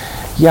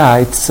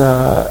 it's.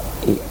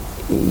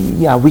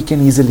 We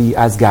can easily,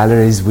 as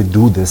galleries, we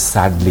do this,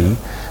 sadly.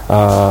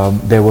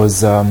 There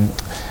was a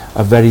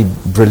very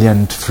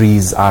brilliant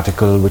Frieze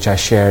article which I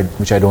shared,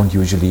 which I don't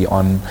usually,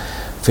 on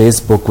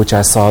Facebook, which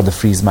I saw the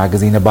Frieze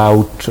magazine,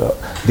 about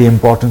the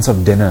importance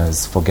of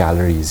dinners for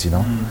galleries,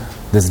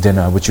 this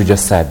dinner, which you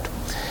just said.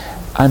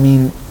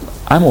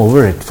 I'm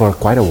over it for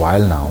quite a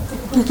while now.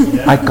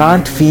 I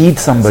can't feed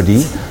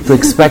somebody to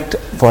expect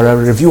for a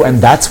review,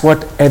 and that's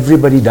what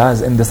everybody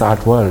does in this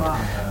art world.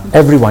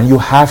 Everyone, you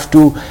have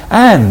to,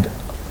 and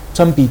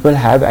some people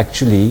have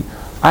actually,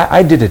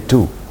 I did it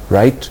too,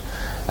 right?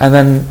 And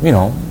then,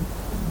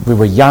 we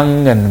were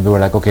young and we were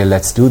like, okay,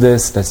 let's do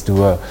this. Let's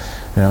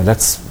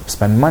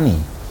spend money.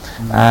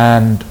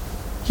 And,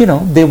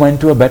 they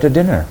went to a better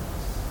dinner,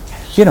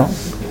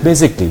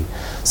 basically.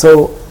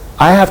 So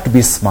I have to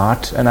be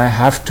smart and I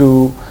have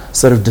to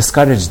sort of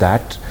discourage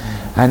that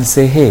and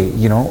say, hey,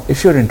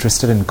 if you're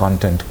interested in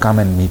content, come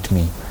and meet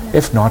me.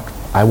 If not,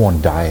 I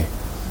won't die,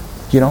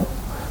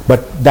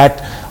 But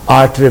that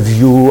art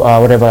review,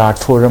 whatever art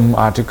forum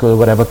article,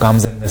 whatever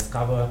comes in this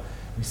cover,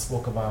 we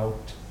spoke about.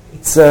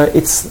 It's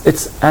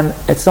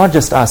not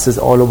just us; it's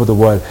all over the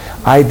world.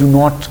 I do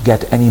not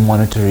get any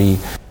monetary,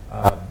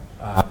 I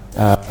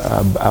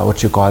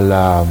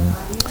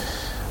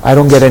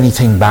don't get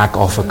anything back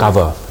off a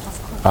cover,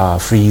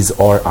 Frieze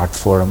or art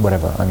forum,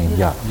 whatever.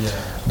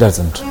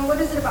 Doesn't. What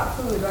is it about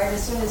food, right?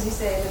 As soon as you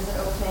say there's an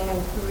opening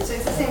and food, so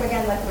it's the same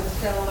again, like with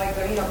film, like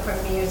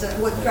premieres at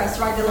Woodcrest,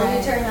 right? The longer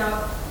you turn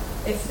out,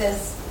 if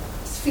there's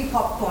free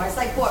popcorn, it's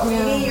like what? For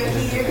me, you're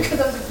here because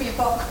of the free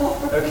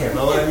popcorn. Okay,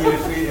 well,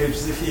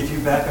 if you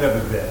back it up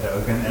a bit,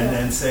 and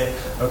then say,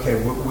 okay,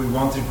 we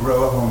want to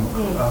grow a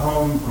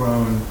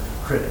homegrown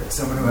critic,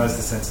 someone who has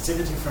the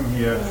sensitivity from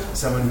here,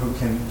 someone who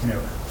can,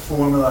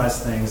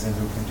 formalize things and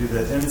who can do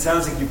that. And it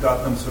sounds like you've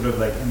got them sort of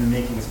like in the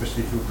making,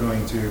 especially if you're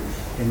going to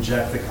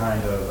inject the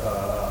kind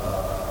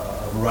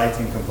of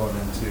writing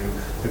component to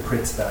the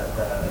crits that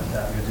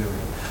you're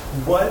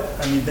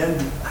doing. Then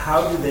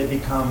how do they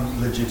become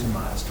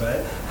legitimized,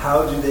 right? How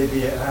are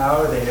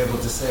they able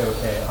to say,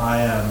 okay, I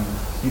am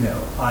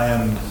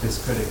this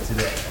critic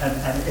today?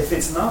 And if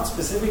it's not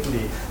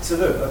specifically, so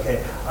look,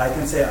 okay, I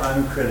can say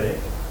I'm a critic.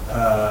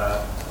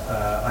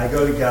 I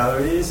go to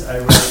galleries. I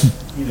write,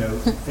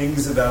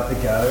 things about the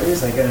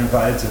galleries. I get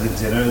invited to the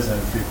dinners and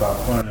free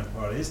popcorn and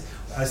parties.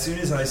 As soon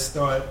as I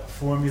start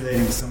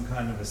formulating some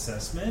kind of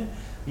assessment,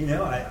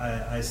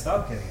 I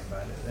stop getting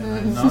invited, and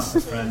I'm not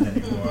a friend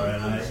anymore.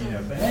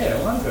 And but hey,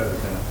 I want to go to the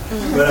dinner.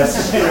 But I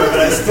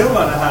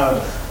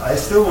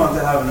still want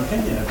to have an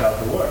opinion about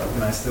the work,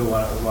 and I still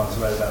want to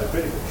write about it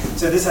critically.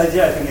 So this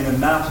idea, I think, in a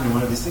map,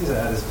 one of these things I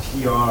had is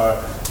PR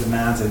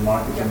demands and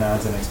market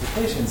demands and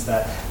expectations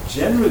that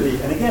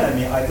generally, and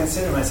again, I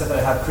consider myself that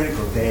I have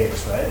critical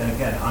days, right? And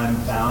again, I'm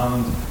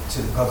bound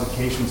to the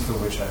publications for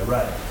which I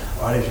write.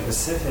 Art Asia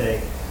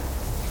Pacific,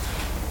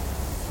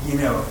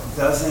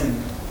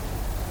 doesn't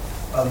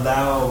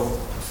allow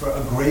for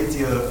a great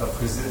deal of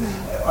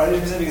Art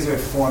Asia Pacific is very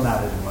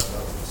formatted in what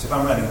they'll do. So if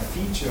I'm writing a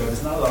feature,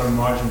 there's not a lot of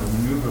margin of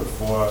maneuver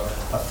for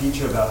a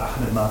feature about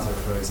Ahmed Matar,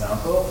 for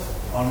example,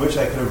 on which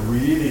I could have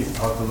really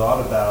talked a lot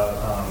about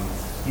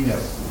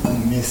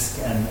MISC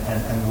and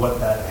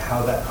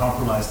how that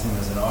compromised him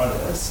as an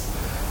artist.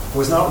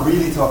 Was not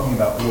really talking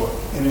about work.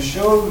 In a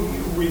show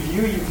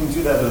review, you can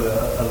do that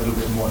a little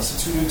bit more.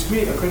 So to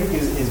me, a critic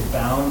is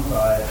bound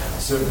by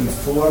certain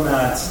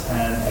formats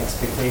and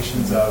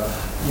expectations of,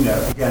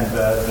 again,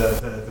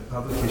 the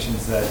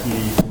publications that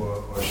he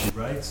or she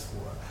writes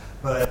for.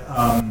 But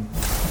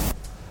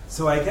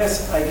so I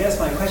guess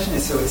my question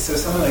is, so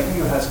someone like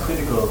you who has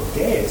critical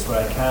days where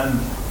I can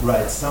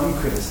write some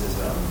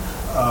criticism.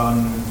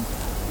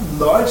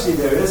 Largely,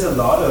 there is a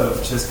lot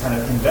of just kind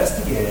of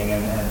investigating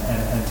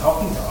and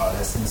talking to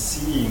artists and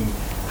seeing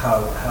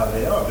how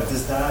they are. But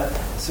does that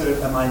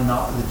am I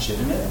not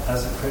legitimate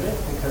as a critic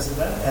because of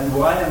that? And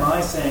why am I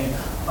saying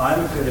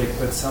I'm a critic,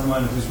 but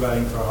someone who's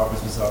writing for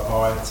Harper's Bazaar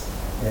Art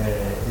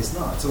is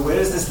not? So where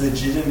does this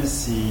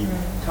legitimacy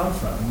come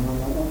from?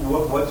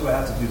 What do I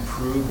have to do to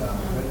prove that I'm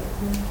a critic?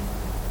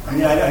 You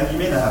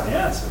may not have the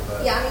answer,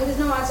 but... Yeah, there's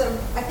no answer.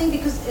 I think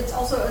because it's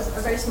also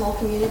a very small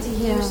community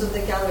here, so the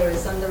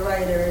gallerists and the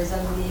writers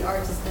and the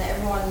artists and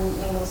everyone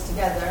mingles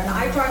together. And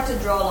I try to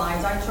draw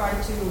lines. I try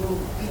to,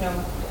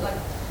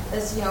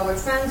 we're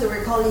friends or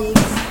we're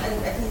colleagues,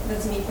 and I think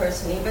that's me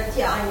personally. But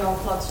yeah, I know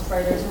lots of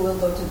writers who will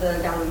go to the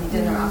gallery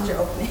dinner after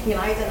opening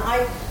night, and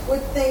I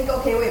would think,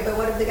 okay, wait, but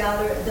what if the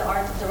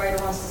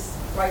writer wants to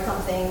write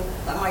something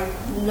that might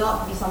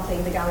not be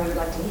something the gallery would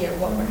like to hear?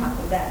 What would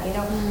happen then?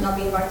 Not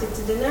be invited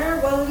to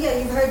dinner? Well, yeah,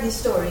 you've heard these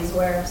stories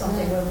where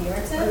something will be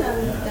written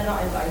and they're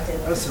not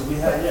invited. Oh, so we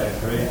have,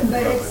 great.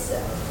 But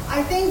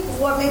I think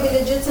what maybe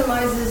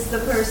legitimizes the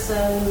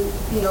person,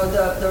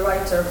 the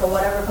writer for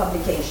whatever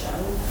publication,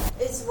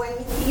 is when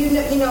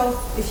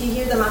if you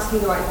hear them asking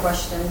the right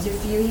questions,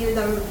 if you hear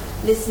them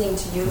listening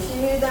to you, if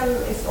you hear them,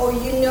 or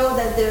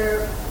that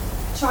they're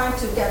trying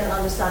to get an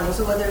understanding.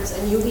 So whether it's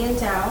a newbie in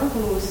town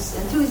who's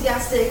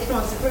enthusiastic,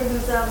 wants to prove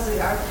themselves to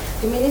our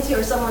community,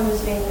 or someone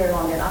who's been here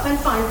long enough. And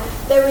fine,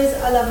 there is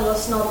a level of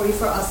snobbery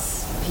for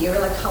us here,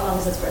 like how long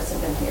has this person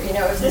been here?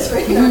 If this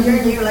really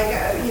you're new,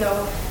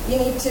 you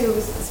need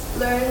to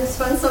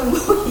spend some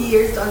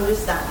years to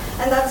understand.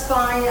 And that's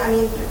fine.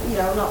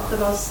 Not the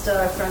most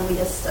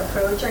friendliest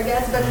approach, I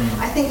guess, but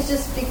I think it's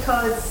just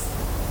because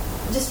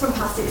just from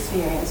past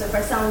experience. So if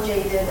I sound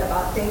jaded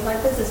about things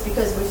like this, it's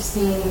because we've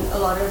seen a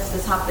lot of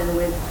this happen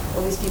with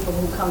all these people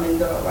who come and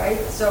go, right?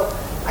 So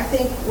I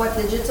think what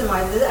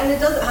legitimizes it, and it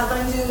doesn't have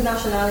anything to do with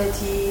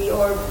nationality,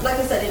 or like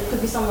I said, it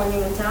could be someone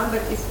new in town,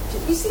 but if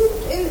you see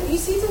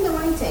it in the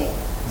writing.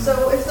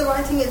 So if the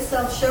writing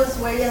itself shows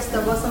where, yes,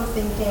 there was some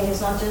thinking,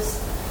 it's not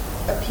just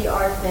a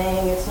PR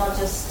thing, it's not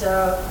just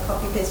a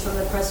copy-paste from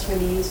the press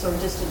release or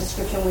just a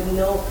description with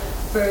no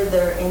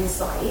further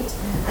insight.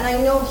 And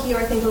I know here,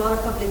 I think a lot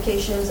of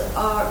publications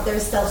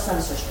there's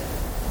self-censorship.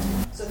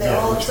 So they're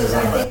so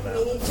I think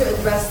we need to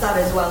address that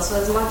as well. So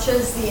as much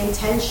as the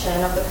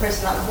intention of the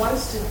person that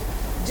wants to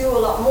do a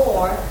lot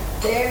more,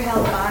 they're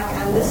held back,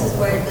 and this is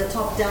where the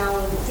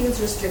top-down feels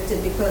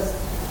restricted because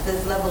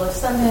this level of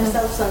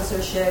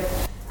self-censorship.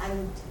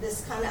 And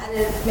this kind of,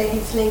 and maybe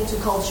it's linked to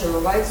culture,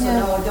 right? So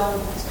no,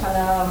 don't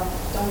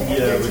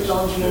adhere to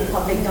laundry in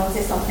public. Don't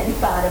say something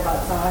bad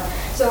about someone.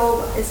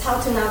 So it's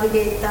how to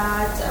navigate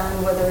that,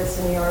 and whether it's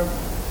in your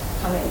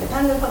kind of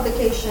independent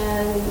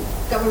publication,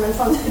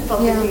 government-funded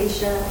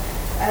publication.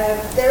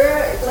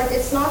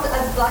 It's not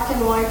as black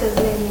and white as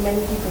maybe many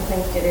people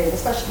think it is,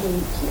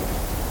 especially here.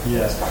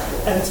 Yeah,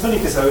 and it's funny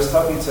because I was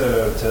talking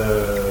to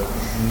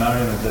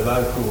Mariam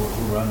Deval,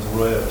 who runs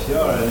Roya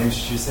PR, and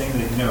she's saying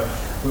that,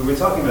 we were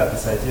talking about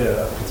this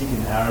idea of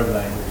critiquing Arab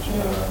language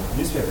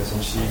newspapers,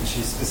 and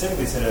she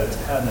specifically said that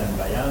Tahad and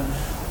Bayan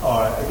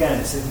are, again,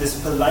 this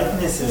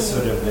politeness is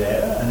sort of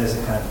there, and there's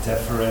a kind of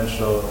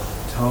deferential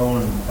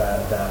tone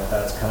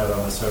that's kind of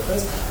on the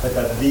surface, but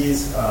that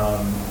these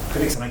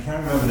critics, and I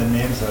can't remember the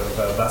names of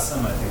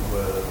Bassam, I think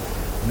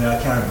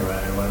I can't remember,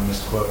 I don't want to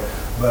misquote,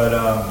 but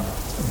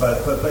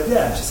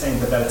yeah, I'm just saying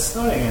that it's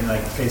starting in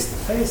like face to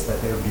face, that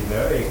they would be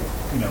very,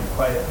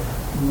 quite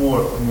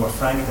more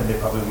frank than they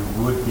probably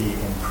would be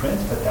in print,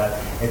 but that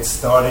it's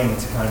starting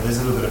to kind of, there's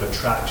a little bit of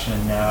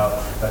attraction now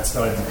that's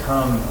starting to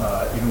come,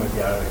 even with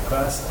the Arabic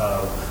press,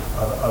 of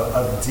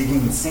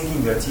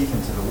sinking their teeth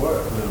into the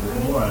work a little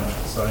bit more and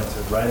starting to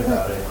write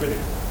about it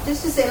critically.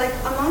 Just to say, like,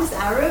 amongst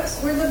Arabs,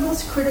 we're the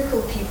most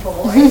critical people,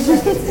 right?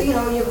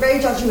 You're very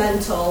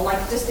judgmental,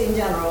 like, just in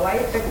general,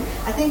 right? But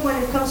I think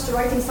when it comes to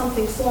writing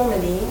something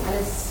formally, and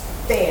it's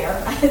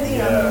there,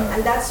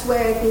 and that's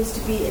where it needs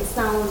to be, it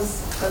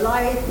sounds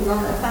polite,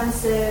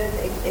 non-offensive,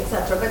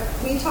 etc. But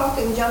we talk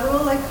in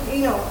general, like,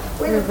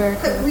 we're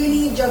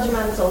really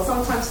judgmental.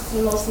 Sometimes it's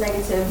the most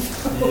negative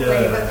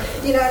way, but,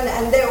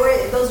 and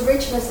those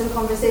richness in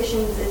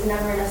conversations is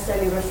never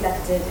necessarily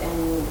reflected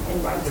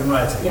in writing. In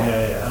writing,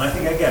 yeah. And I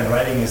think, again,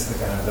 writing is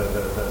the kind of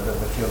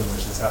the field in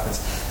which this happens.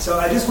 So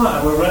I just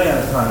we're running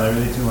out of time. I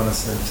really do want to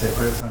take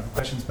great time for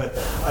questions, but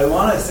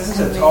this is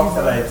a talk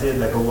that I did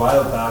like a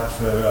while back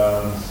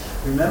for,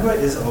 remember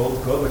Is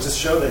Old Gold, which is a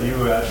show that you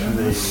were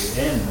actually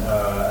in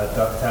at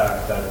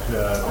DuckTac, that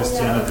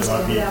Christiana De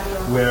Marchi,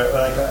 where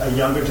like a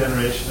younger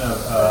generation of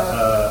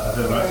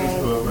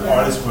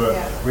artists were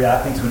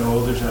reacting to an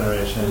older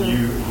generation.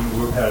 You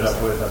were paired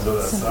up with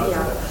Abdullah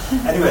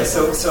Assad. Anyway,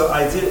 so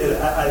I did.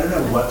 I don't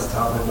know what the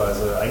topic was.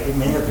 It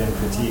may have been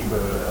critique,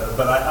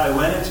 but I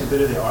went into a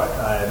bit of the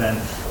archive, and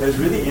there's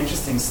really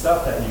interesting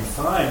stuff that you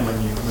find when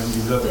you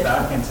look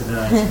back into the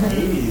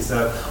 1980s.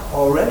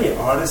 Already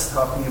artists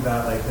talking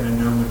about like their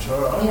no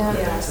mature art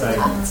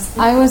critics.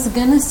 I was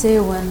gonna say,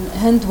 when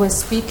Hind was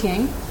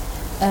speaking,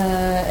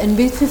 in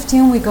Beit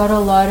 15 we got a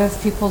lot of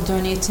people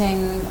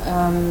donating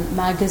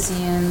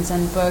magazines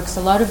and books,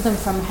 a lot of them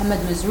from Mohammed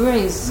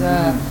Mazroui's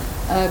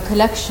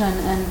collection,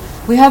 and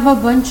we have a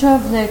bunch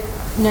of like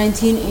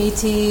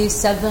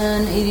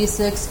 1987,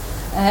 86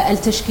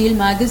 Al-Tashkil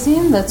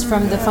magazine that's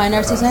from the Fine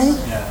Arts Society,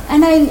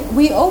 and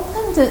we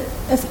opened it.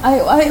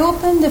 I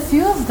opened a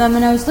few of them,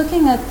 and I was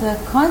looking at the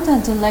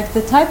content and like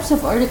the types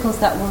of articles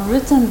that were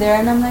written there,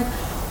 and I'm like,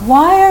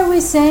 why are we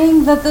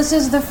saying that this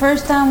is the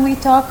first time we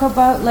talk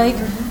about like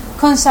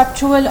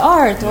conceptual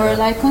art or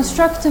like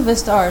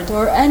constructivist art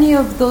or any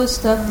of those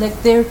stuff? Like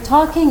they're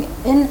talking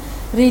in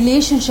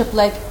relationship,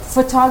 like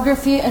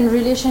photography in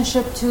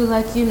relationship to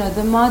like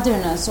the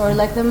modernists or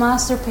like the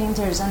master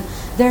painters, and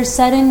they're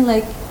setting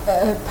like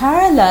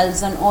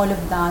parallels and all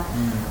of that.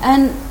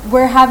 And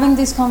we're having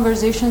these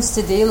conversations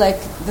today,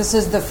 like this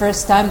is the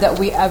first time that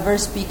we ever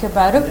speak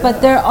about it, but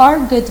there are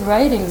good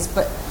writings,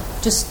 but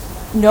just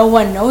no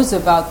one knows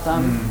about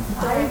them.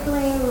 I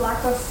blame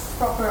lack of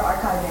proper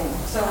archiving.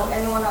 So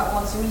anyone that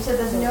wants to read it,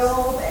 there's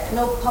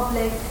no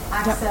public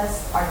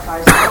access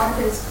archives. A lot of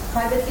it is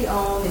privately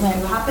owned. If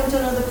you happen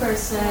to know the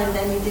person,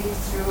 then you dig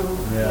through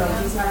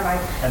these kind of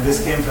art. And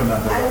this came from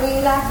that. And we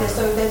lack this.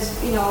 So there's,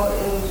 in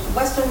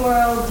Western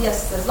world,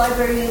 yes, there's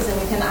libraries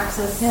and you can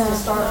access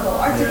historical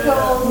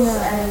articles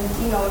and,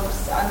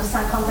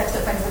 understand context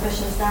of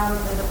exhibitions now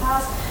in the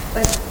past.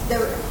 But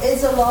there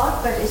is a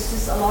lot, but it's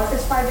just a lot of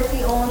it's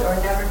privately owned or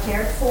never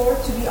cared for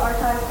to be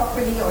archived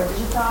properly or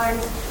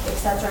digitized,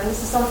 etc. And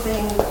this is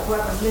something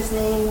whoever's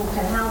listening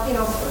can help,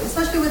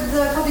 especially with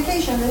the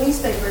publication, the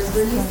newspapers.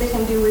 The least they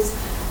can do is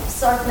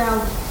start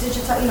now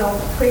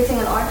creating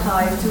an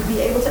archive to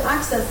be able to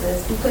access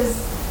this, because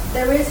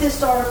there is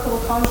historical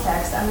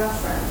context and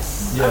reference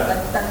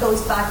that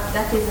goes back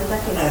decades and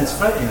decades. And it's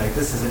funny, like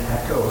this is an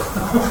echo of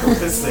what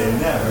we're saying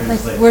now.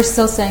 We're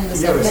still saying the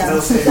same. Yeah, we're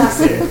still saying the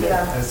same.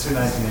 Yeah. It's through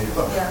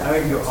 1984. Yeah. And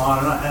we can go on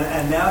and on.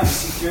 And now you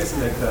see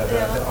curiously, like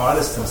the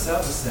artists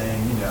themselves are saying,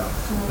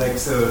 like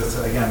so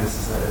again, this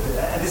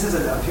is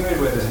a period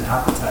where there's an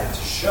appetite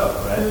to show,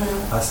 right?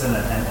 Hassan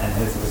and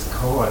his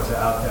cohorts are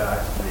out there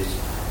actually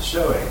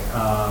showing.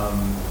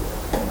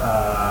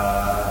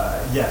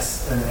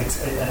 Yes, an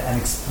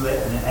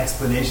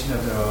explanation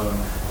of their own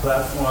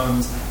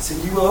platforms. So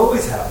you will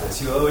always have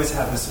this. You will always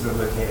have this sort of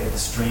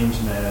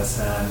strangeness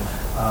and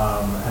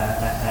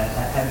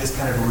this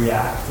kind of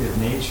reactive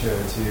nature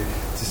to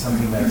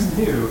something that's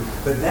new.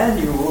 But then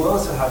you will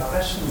also have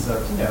questions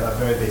of a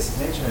very basic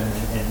nature in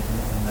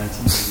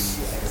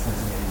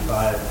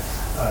 1985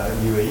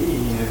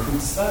 UAE. Who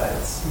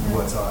decides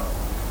what's art?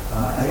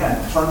 Again,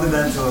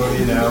 fundamental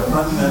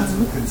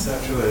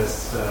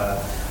conceptualist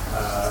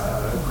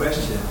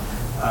question.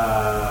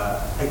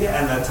 Again,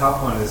 and that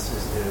top one is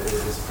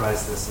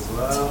priceless as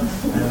well.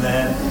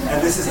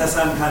 And this is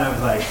Hassan kind of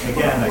fighting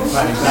back,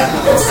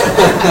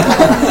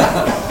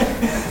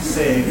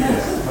 saying,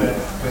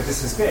 but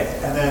this is great.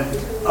 And then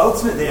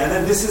ultimately,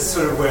 this is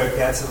sort of where it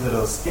gets a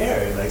little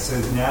scary. So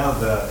now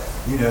the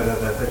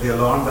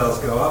alarm bells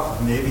go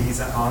off. Maybe he's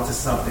onto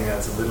something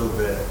that's a little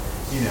bit.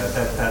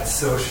 That's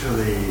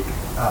socially,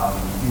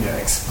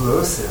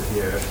 explosive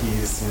here. If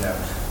he's,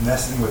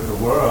 messing with the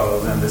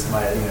world, then this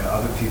might,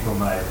 other people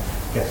might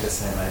get the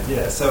same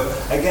idea. So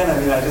again,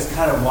 I just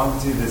kind of want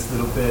to do this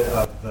little bit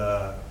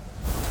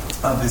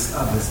of this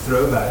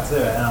throwback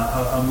there, and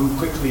I'll move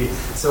quickly.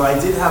 So I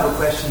did have a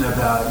question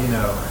about,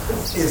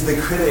 is the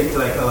critic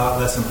a lot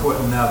less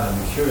important now than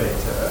the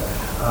curator?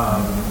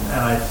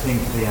 And I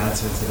think the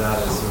answer to that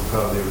is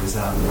probably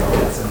resounding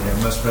yes.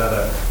 I'd much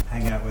rather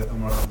hang out with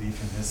Omar Khalif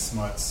in his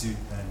smart suit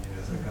than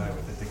as a guy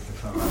with a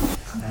dictaphone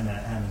and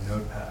a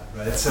notepad,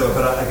 right? So,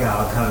 but again,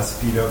 I'll kind of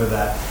speed over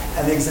that.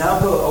 An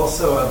example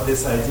also of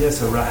this idea.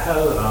 So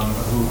Rahel,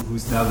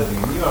 who's now living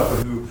in New York,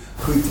 but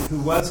who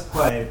was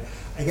quite.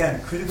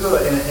 Again, critical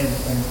in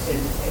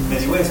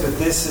many ways, but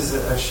this is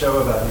a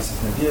show about Yusuf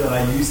Nabil, and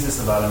I use this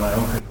a lot in my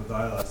own critical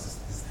dialogues,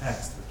 this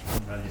text, which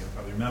you'll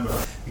probably remember,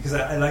 because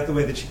I like the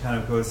way that she kind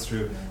of goes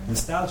through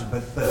nostalgia,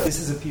 but this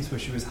is a piece where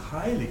she was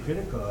highly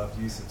critical of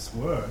Yusuf's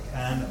work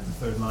and of the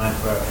Third Line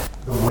for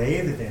the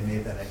way that they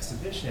made that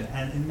exhibition,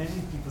 and in many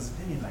people's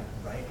opinion,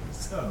 rightly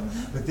so.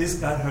 But this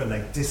got her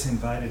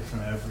disinvited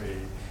from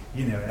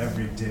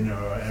every dinner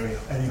or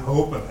any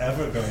hope of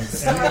ever going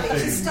to anything.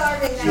 She's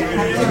starving now.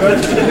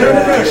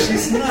 No,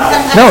 she's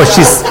not. No,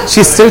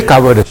 she's still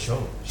covered a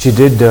show. She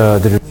did the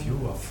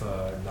review of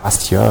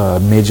last year, a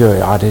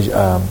major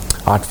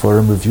art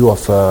forum review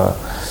of.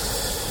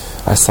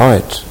 I saw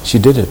it. She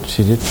did it.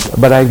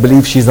 But I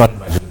believe she's not.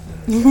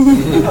 The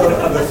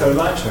Third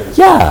Line show.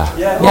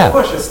 Yeah. Well, of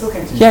course, she's still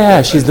looking into it.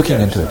 Yeah, she's looking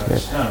into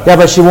it. Yeah,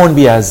 but she won't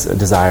be as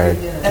desired.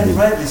 And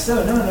rightly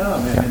so. No.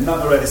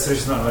 Not rightly so.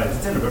 She's not right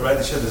at dinner, but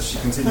rightly so that she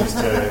continues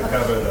to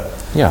cover the.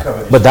 Yeah,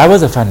 cover the but show. that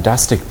was a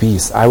fantastic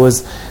piece. I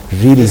was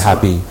really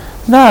happy.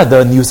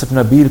 The Yusuf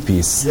Nabil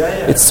piece.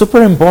 Yeah. It's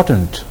super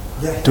important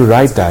to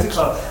write that.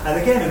 And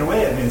again, in a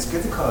way, it's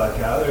good to call out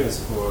galleries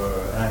for,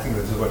 and I think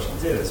this is what she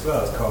did as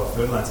well, is call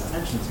Third Line's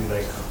attention to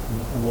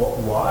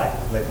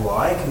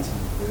why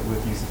continue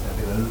with Yusuf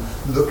Nabil, and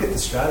look at the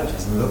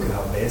strategies and look at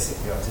how basic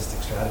the artistic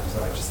strategies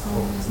are. Just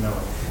hope there's no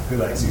one who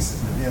likes Yusuf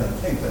Nabil and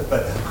think,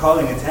 but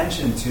calling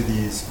attention to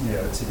these,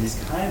 to these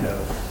kind of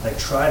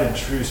tried and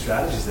true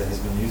strategies that he's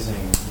been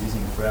using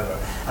forever.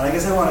 And I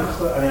guess I don't want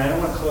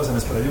to close on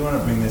this, but I do want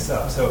to bring this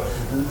up. So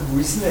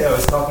recently, I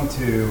was talking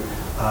to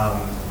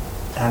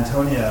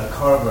Antonia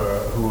Carver,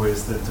 who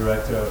is the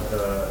director of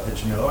the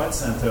Jamil Arts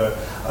Center,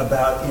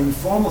 about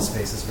informal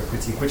spaces for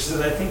critique, which is,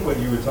 I think, what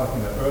you were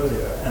talking about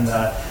earlier, and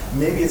that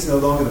maybe it's no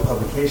longer the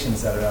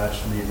publications that are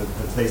actually the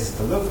places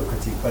to look for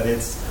critique, but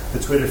it's the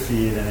Twitter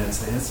feed and it's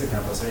the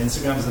Instagram post. So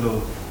Instagram's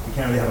you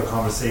can't really have a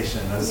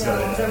conversation.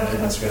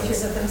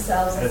 Pictures of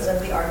themselves instead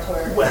of the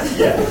artwork.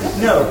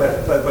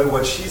 Well, but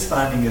what she's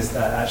finding is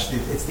that actually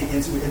it's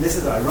and this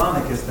is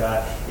ironic, is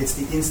that it's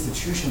the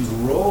institution's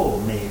role,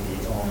 maybe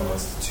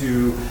almost,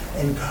 to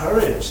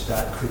encourage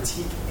that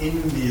critique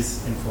in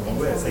these informal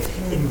ways,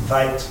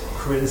 invite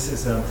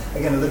criticism.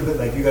 Again, a little bit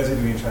like you guys are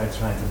doing, trying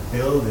to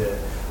build it,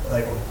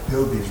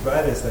 build these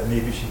writers, that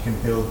maybe she can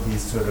build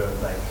these sort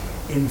of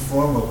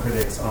informal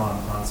critics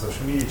on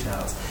social media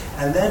channels.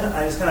 And then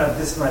I just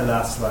this is my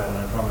last slide, and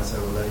I promise I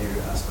will let you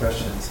ask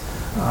questions.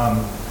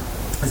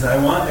 Is that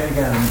I want,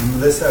 again,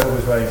 Melissa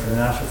was writing for the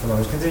National for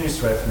long, continues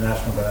to write for the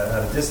National, but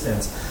at a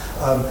distance.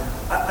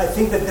 I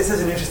think that this is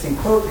an interesting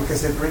quote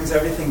because it brings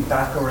everything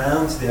back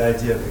around to the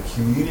idea of the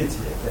community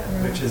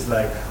again, which is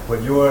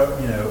what you're,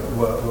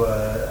 what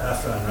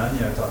Afra and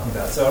Rania are talking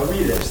about. So I'll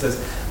read it. She says,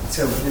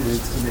 so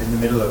in the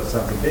middle of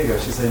something bigger,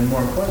 she said,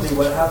 more importantly,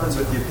 what happens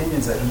with the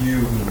opinions that you,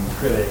 meaning the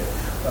critic,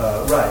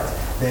 write?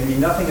 They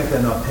mean nothing if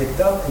they're not picked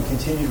up and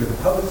continued with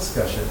a public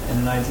discussion. In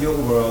an ideal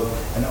world,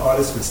 an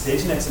artist would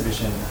stage an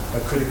exhibition,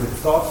 a critic would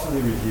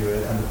thoughtfully review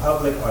it, and the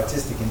public,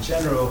 artistic in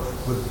general,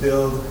 would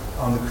build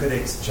on the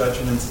critic's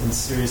judgments in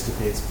serious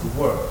debates of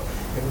the work.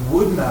 It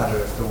would matter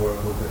if the work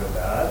were good or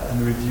bad,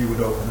 and the review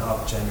would open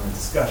up genuine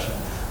discussion.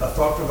 A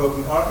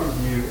thought-provoking art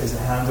review is a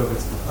handover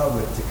to the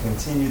public to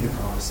continue the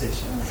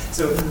conversation.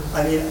 So,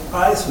 I mean,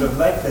 I sort of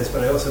like this,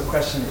 but I also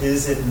question,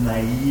 is it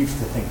naive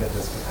to think that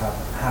this could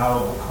happen?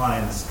 How pie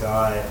in the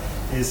sky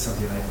is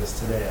something like this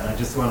today? And I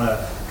just want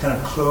to kind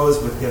of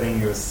close with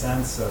getting your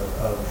sense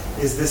of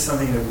is this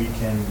something that we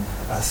can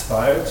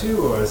aspire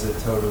to, or is it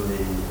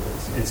totally,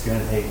 it's going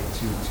to take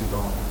too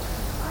long?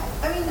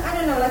 I mean, I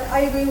don't know, like,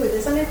 I agree with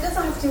this, and it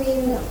doesn't have to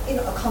mean,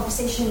 a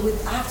conversation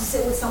with, I have to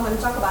sit with someone and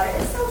talk about it.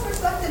 It's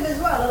self-reflective as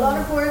well. A lot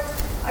of work,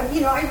 I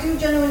do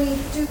genuinely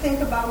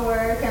think about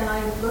work, and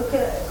I look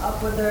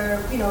up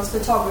whether, it's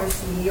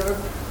photography, or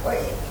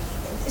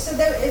so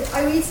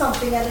I read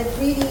something and it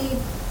really,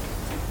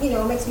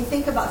 makes me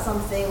think about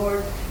something,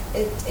 or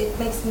it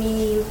makes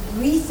me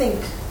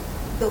rethink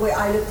the way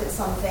I looked at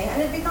something,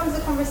 and it becomes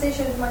a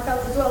conversation with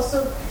myself as well.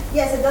 So,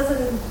 yes, it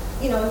doesn't,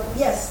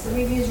 yes, the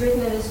review is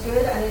written and it's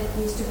good and it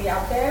needs to be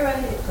out there,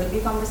 and it could be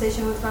a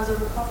conversation with friends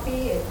over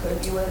coffee, it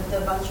could be with a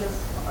bunch of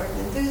art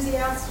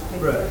enthusiasts,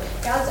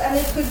 and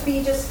it could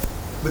be just...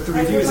 But the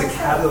review is a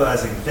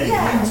catalyzing thing.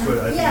 That's what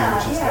I think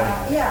you're just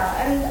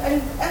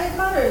getting. And it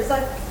matters.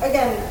 Like,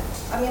 again,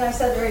 I mean, I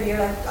said earlier,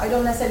 like, I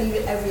don't necessarily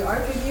read every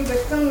art review, but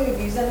film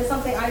reviews, and it's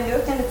something I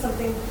look, and it's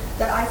something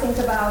that I think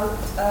about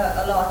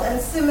a lot. And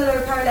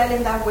similar,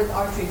 paralleling that with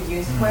art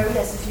reviews, where,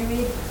 yes, if you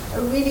read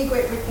a really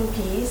great written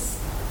piece,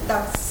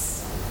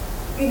 that's,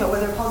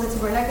 whether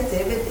positive or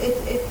negative,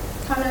 it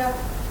kind of,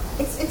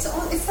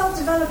 it's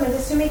self-development.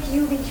 It's to make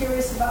you be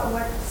curious about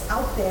what's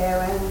out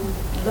there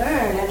and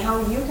learn and how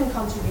you can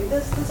contribute.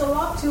 There's a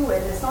lot to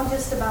it. It's not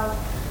just about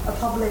a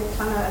public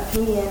kind of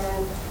opinion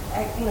and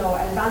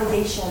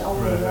validation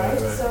only, right?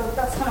 So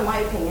that's kind of my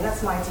opinion.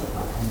 That's my take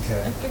on it.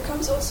 Okay. It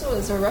becomes also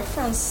as a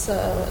reference,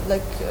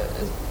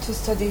 to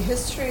study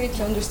history,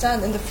 to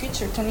understand in the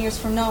future, 10 years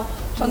from now,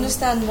 to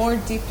understand more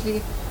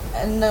deeply,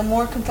 in a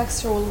more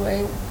contextual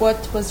way,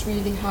 what was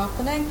really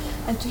happening,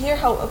 and to hear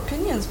how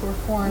opinions were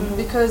formed,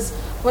 because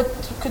what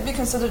could be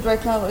considered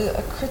right now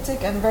a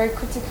critic and very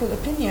critical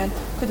opinion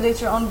could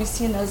later on be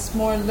seen as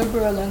more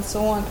liberal and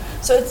so on.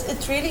 So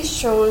it really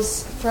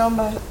shows from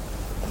a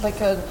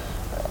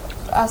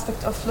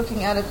aspect of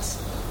looking at it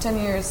 10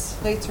 years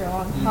later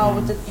on, how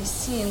would it be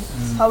seen,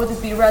 how would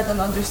it be read and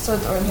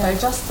understood or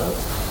digested,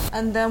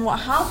 and then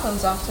what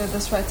happens after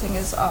this writing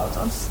is out.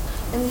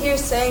 And here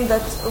saying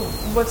that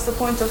what's the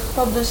point of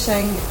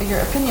publishing your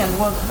opinion?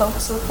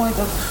 What's the point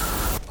of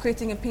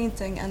creating a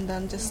painting and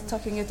then just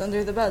tucking it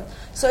under the bed?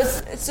 So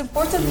it's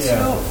important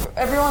for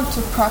everyone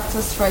to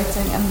practice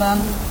writing, and then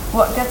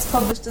what gets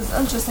published is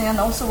interesting, and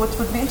also what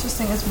would be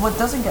interesting is what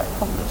doesn't get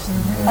published,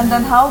 and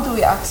then how do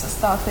we access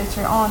that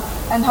later on,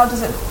 and how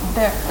does it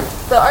there?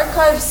 The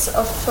archives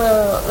of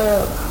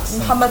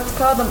Muhammad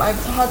Kadam,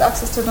 I've had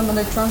access to them and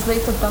I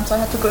translated them, so I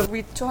had to go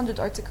read 200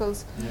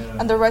 articles,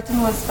 and the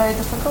writing was very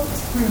difficult.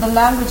 The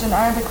language in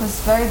Arabic was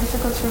very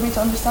difficult for me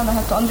to understand. I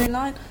had to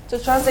underline. To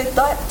translate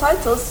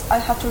titles, I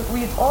had to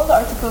read all the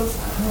articles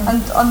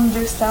and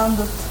understand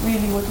that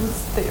really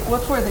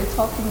what were they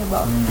talking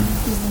about.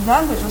 Because the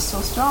language was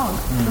so strong.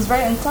 It was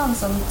very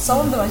intense, and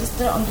some of them I just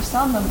didn't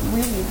understand them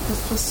really,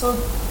 because it was so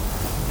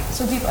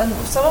deep, and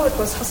some of it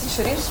was Hassan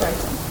Sharif's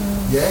writing.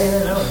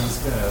 He's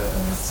good.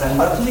 And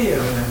luckily, I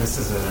mean, this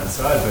is an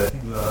aside, but I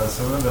think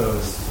some of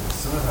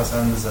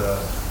Hassan's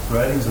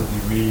writings will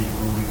be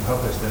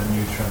published in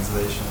new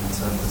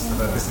translations, and stuff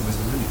like this. It was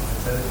really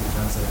pathetically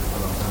translated for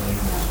a long time in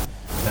English,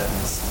 at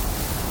least.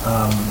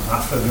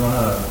 Afra, do you want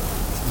to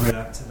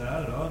react to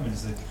that at all?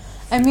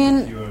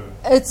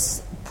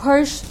 It's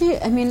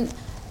partially,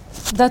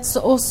 that's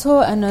also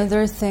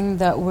another thing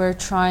that we're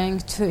trying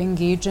to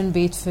engage in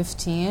Beit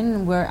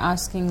 15. We're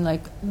asking,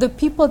 the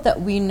people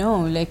that we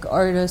know, like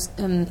artists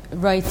and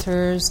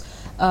writers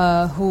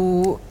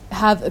who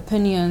have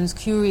opinions,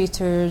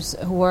 curators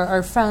who are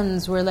our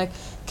friends, we're like,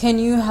 can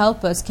you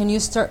help us? Can you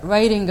start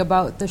writing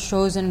about the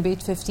shows in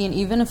Beit 15,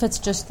 even if it's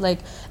just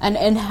an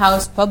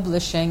in-house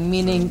publishing,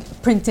 meaning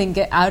printing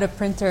it out of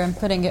printer and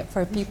putting it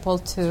for people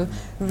to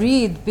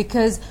read,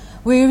 because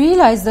we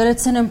realize that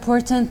it's an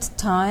important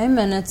time,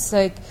 and it's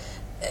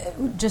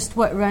just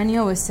what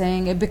Rania was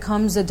saying, it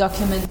becomes a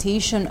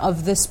documentation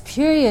of this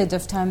period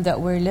of time that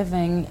we're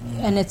living,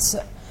 and it's,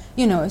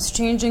 it's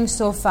changing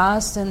so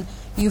fast, and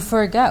you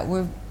forget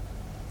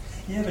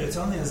but it's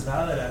only as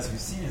valid as we've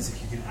seen as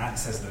if you can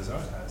access those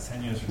archives.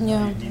 10 years from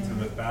now, you need to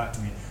look back.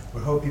 We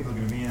hope people are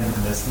going to be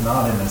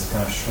not in this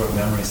kind of short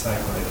memory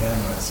cycle again,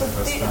 where it's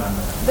first time.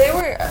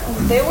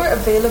 They were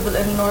available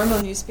in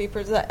normal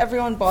newspapers that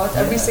everyone bought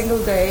every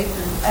single day,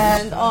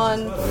 and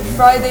on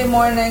Friday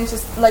morning,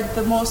 just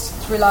the most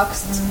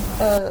relaxed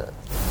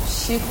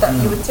sheet that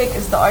you would take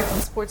is the art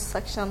and sports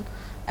section,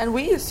 and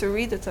we used to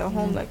read it at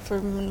home. For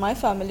my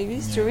family, we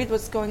used to read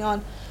what's going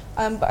on.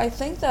 But I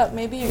think that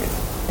maybe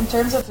in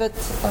terms of it,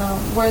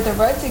 where the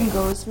writing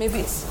goes, maybe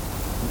it's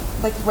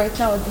like right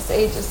now at this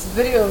age, it's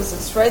videos,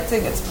 it's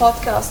writing, it's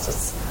podcasts,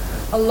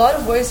 it's a lot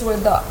of ways where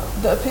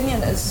the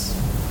opinion is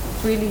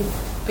really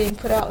being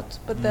put out,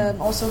 but then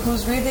also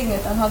who's reading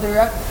it and how they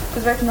react,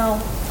 because right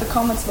now the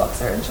comments box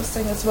are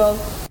interesting as well.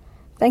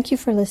 Thank you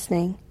for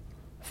listening.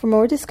 For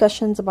more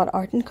discussions about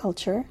art and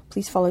culture,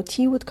 please follow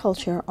Tea with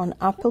Culture on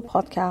Apple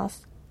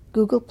Podcasts,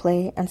 Google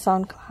Play and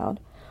SoundCloud,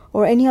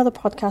 or any other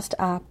podcast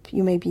app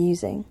you may be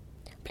using.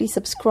 Please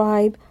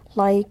subscribe,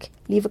 like,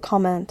 leave a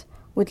comment.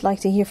 We'd like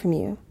to hear from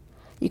you.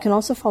 You can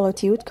also follow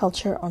Tea with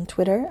Culture on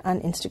Twitter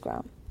and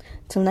Instagram.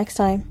 Till next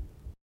time.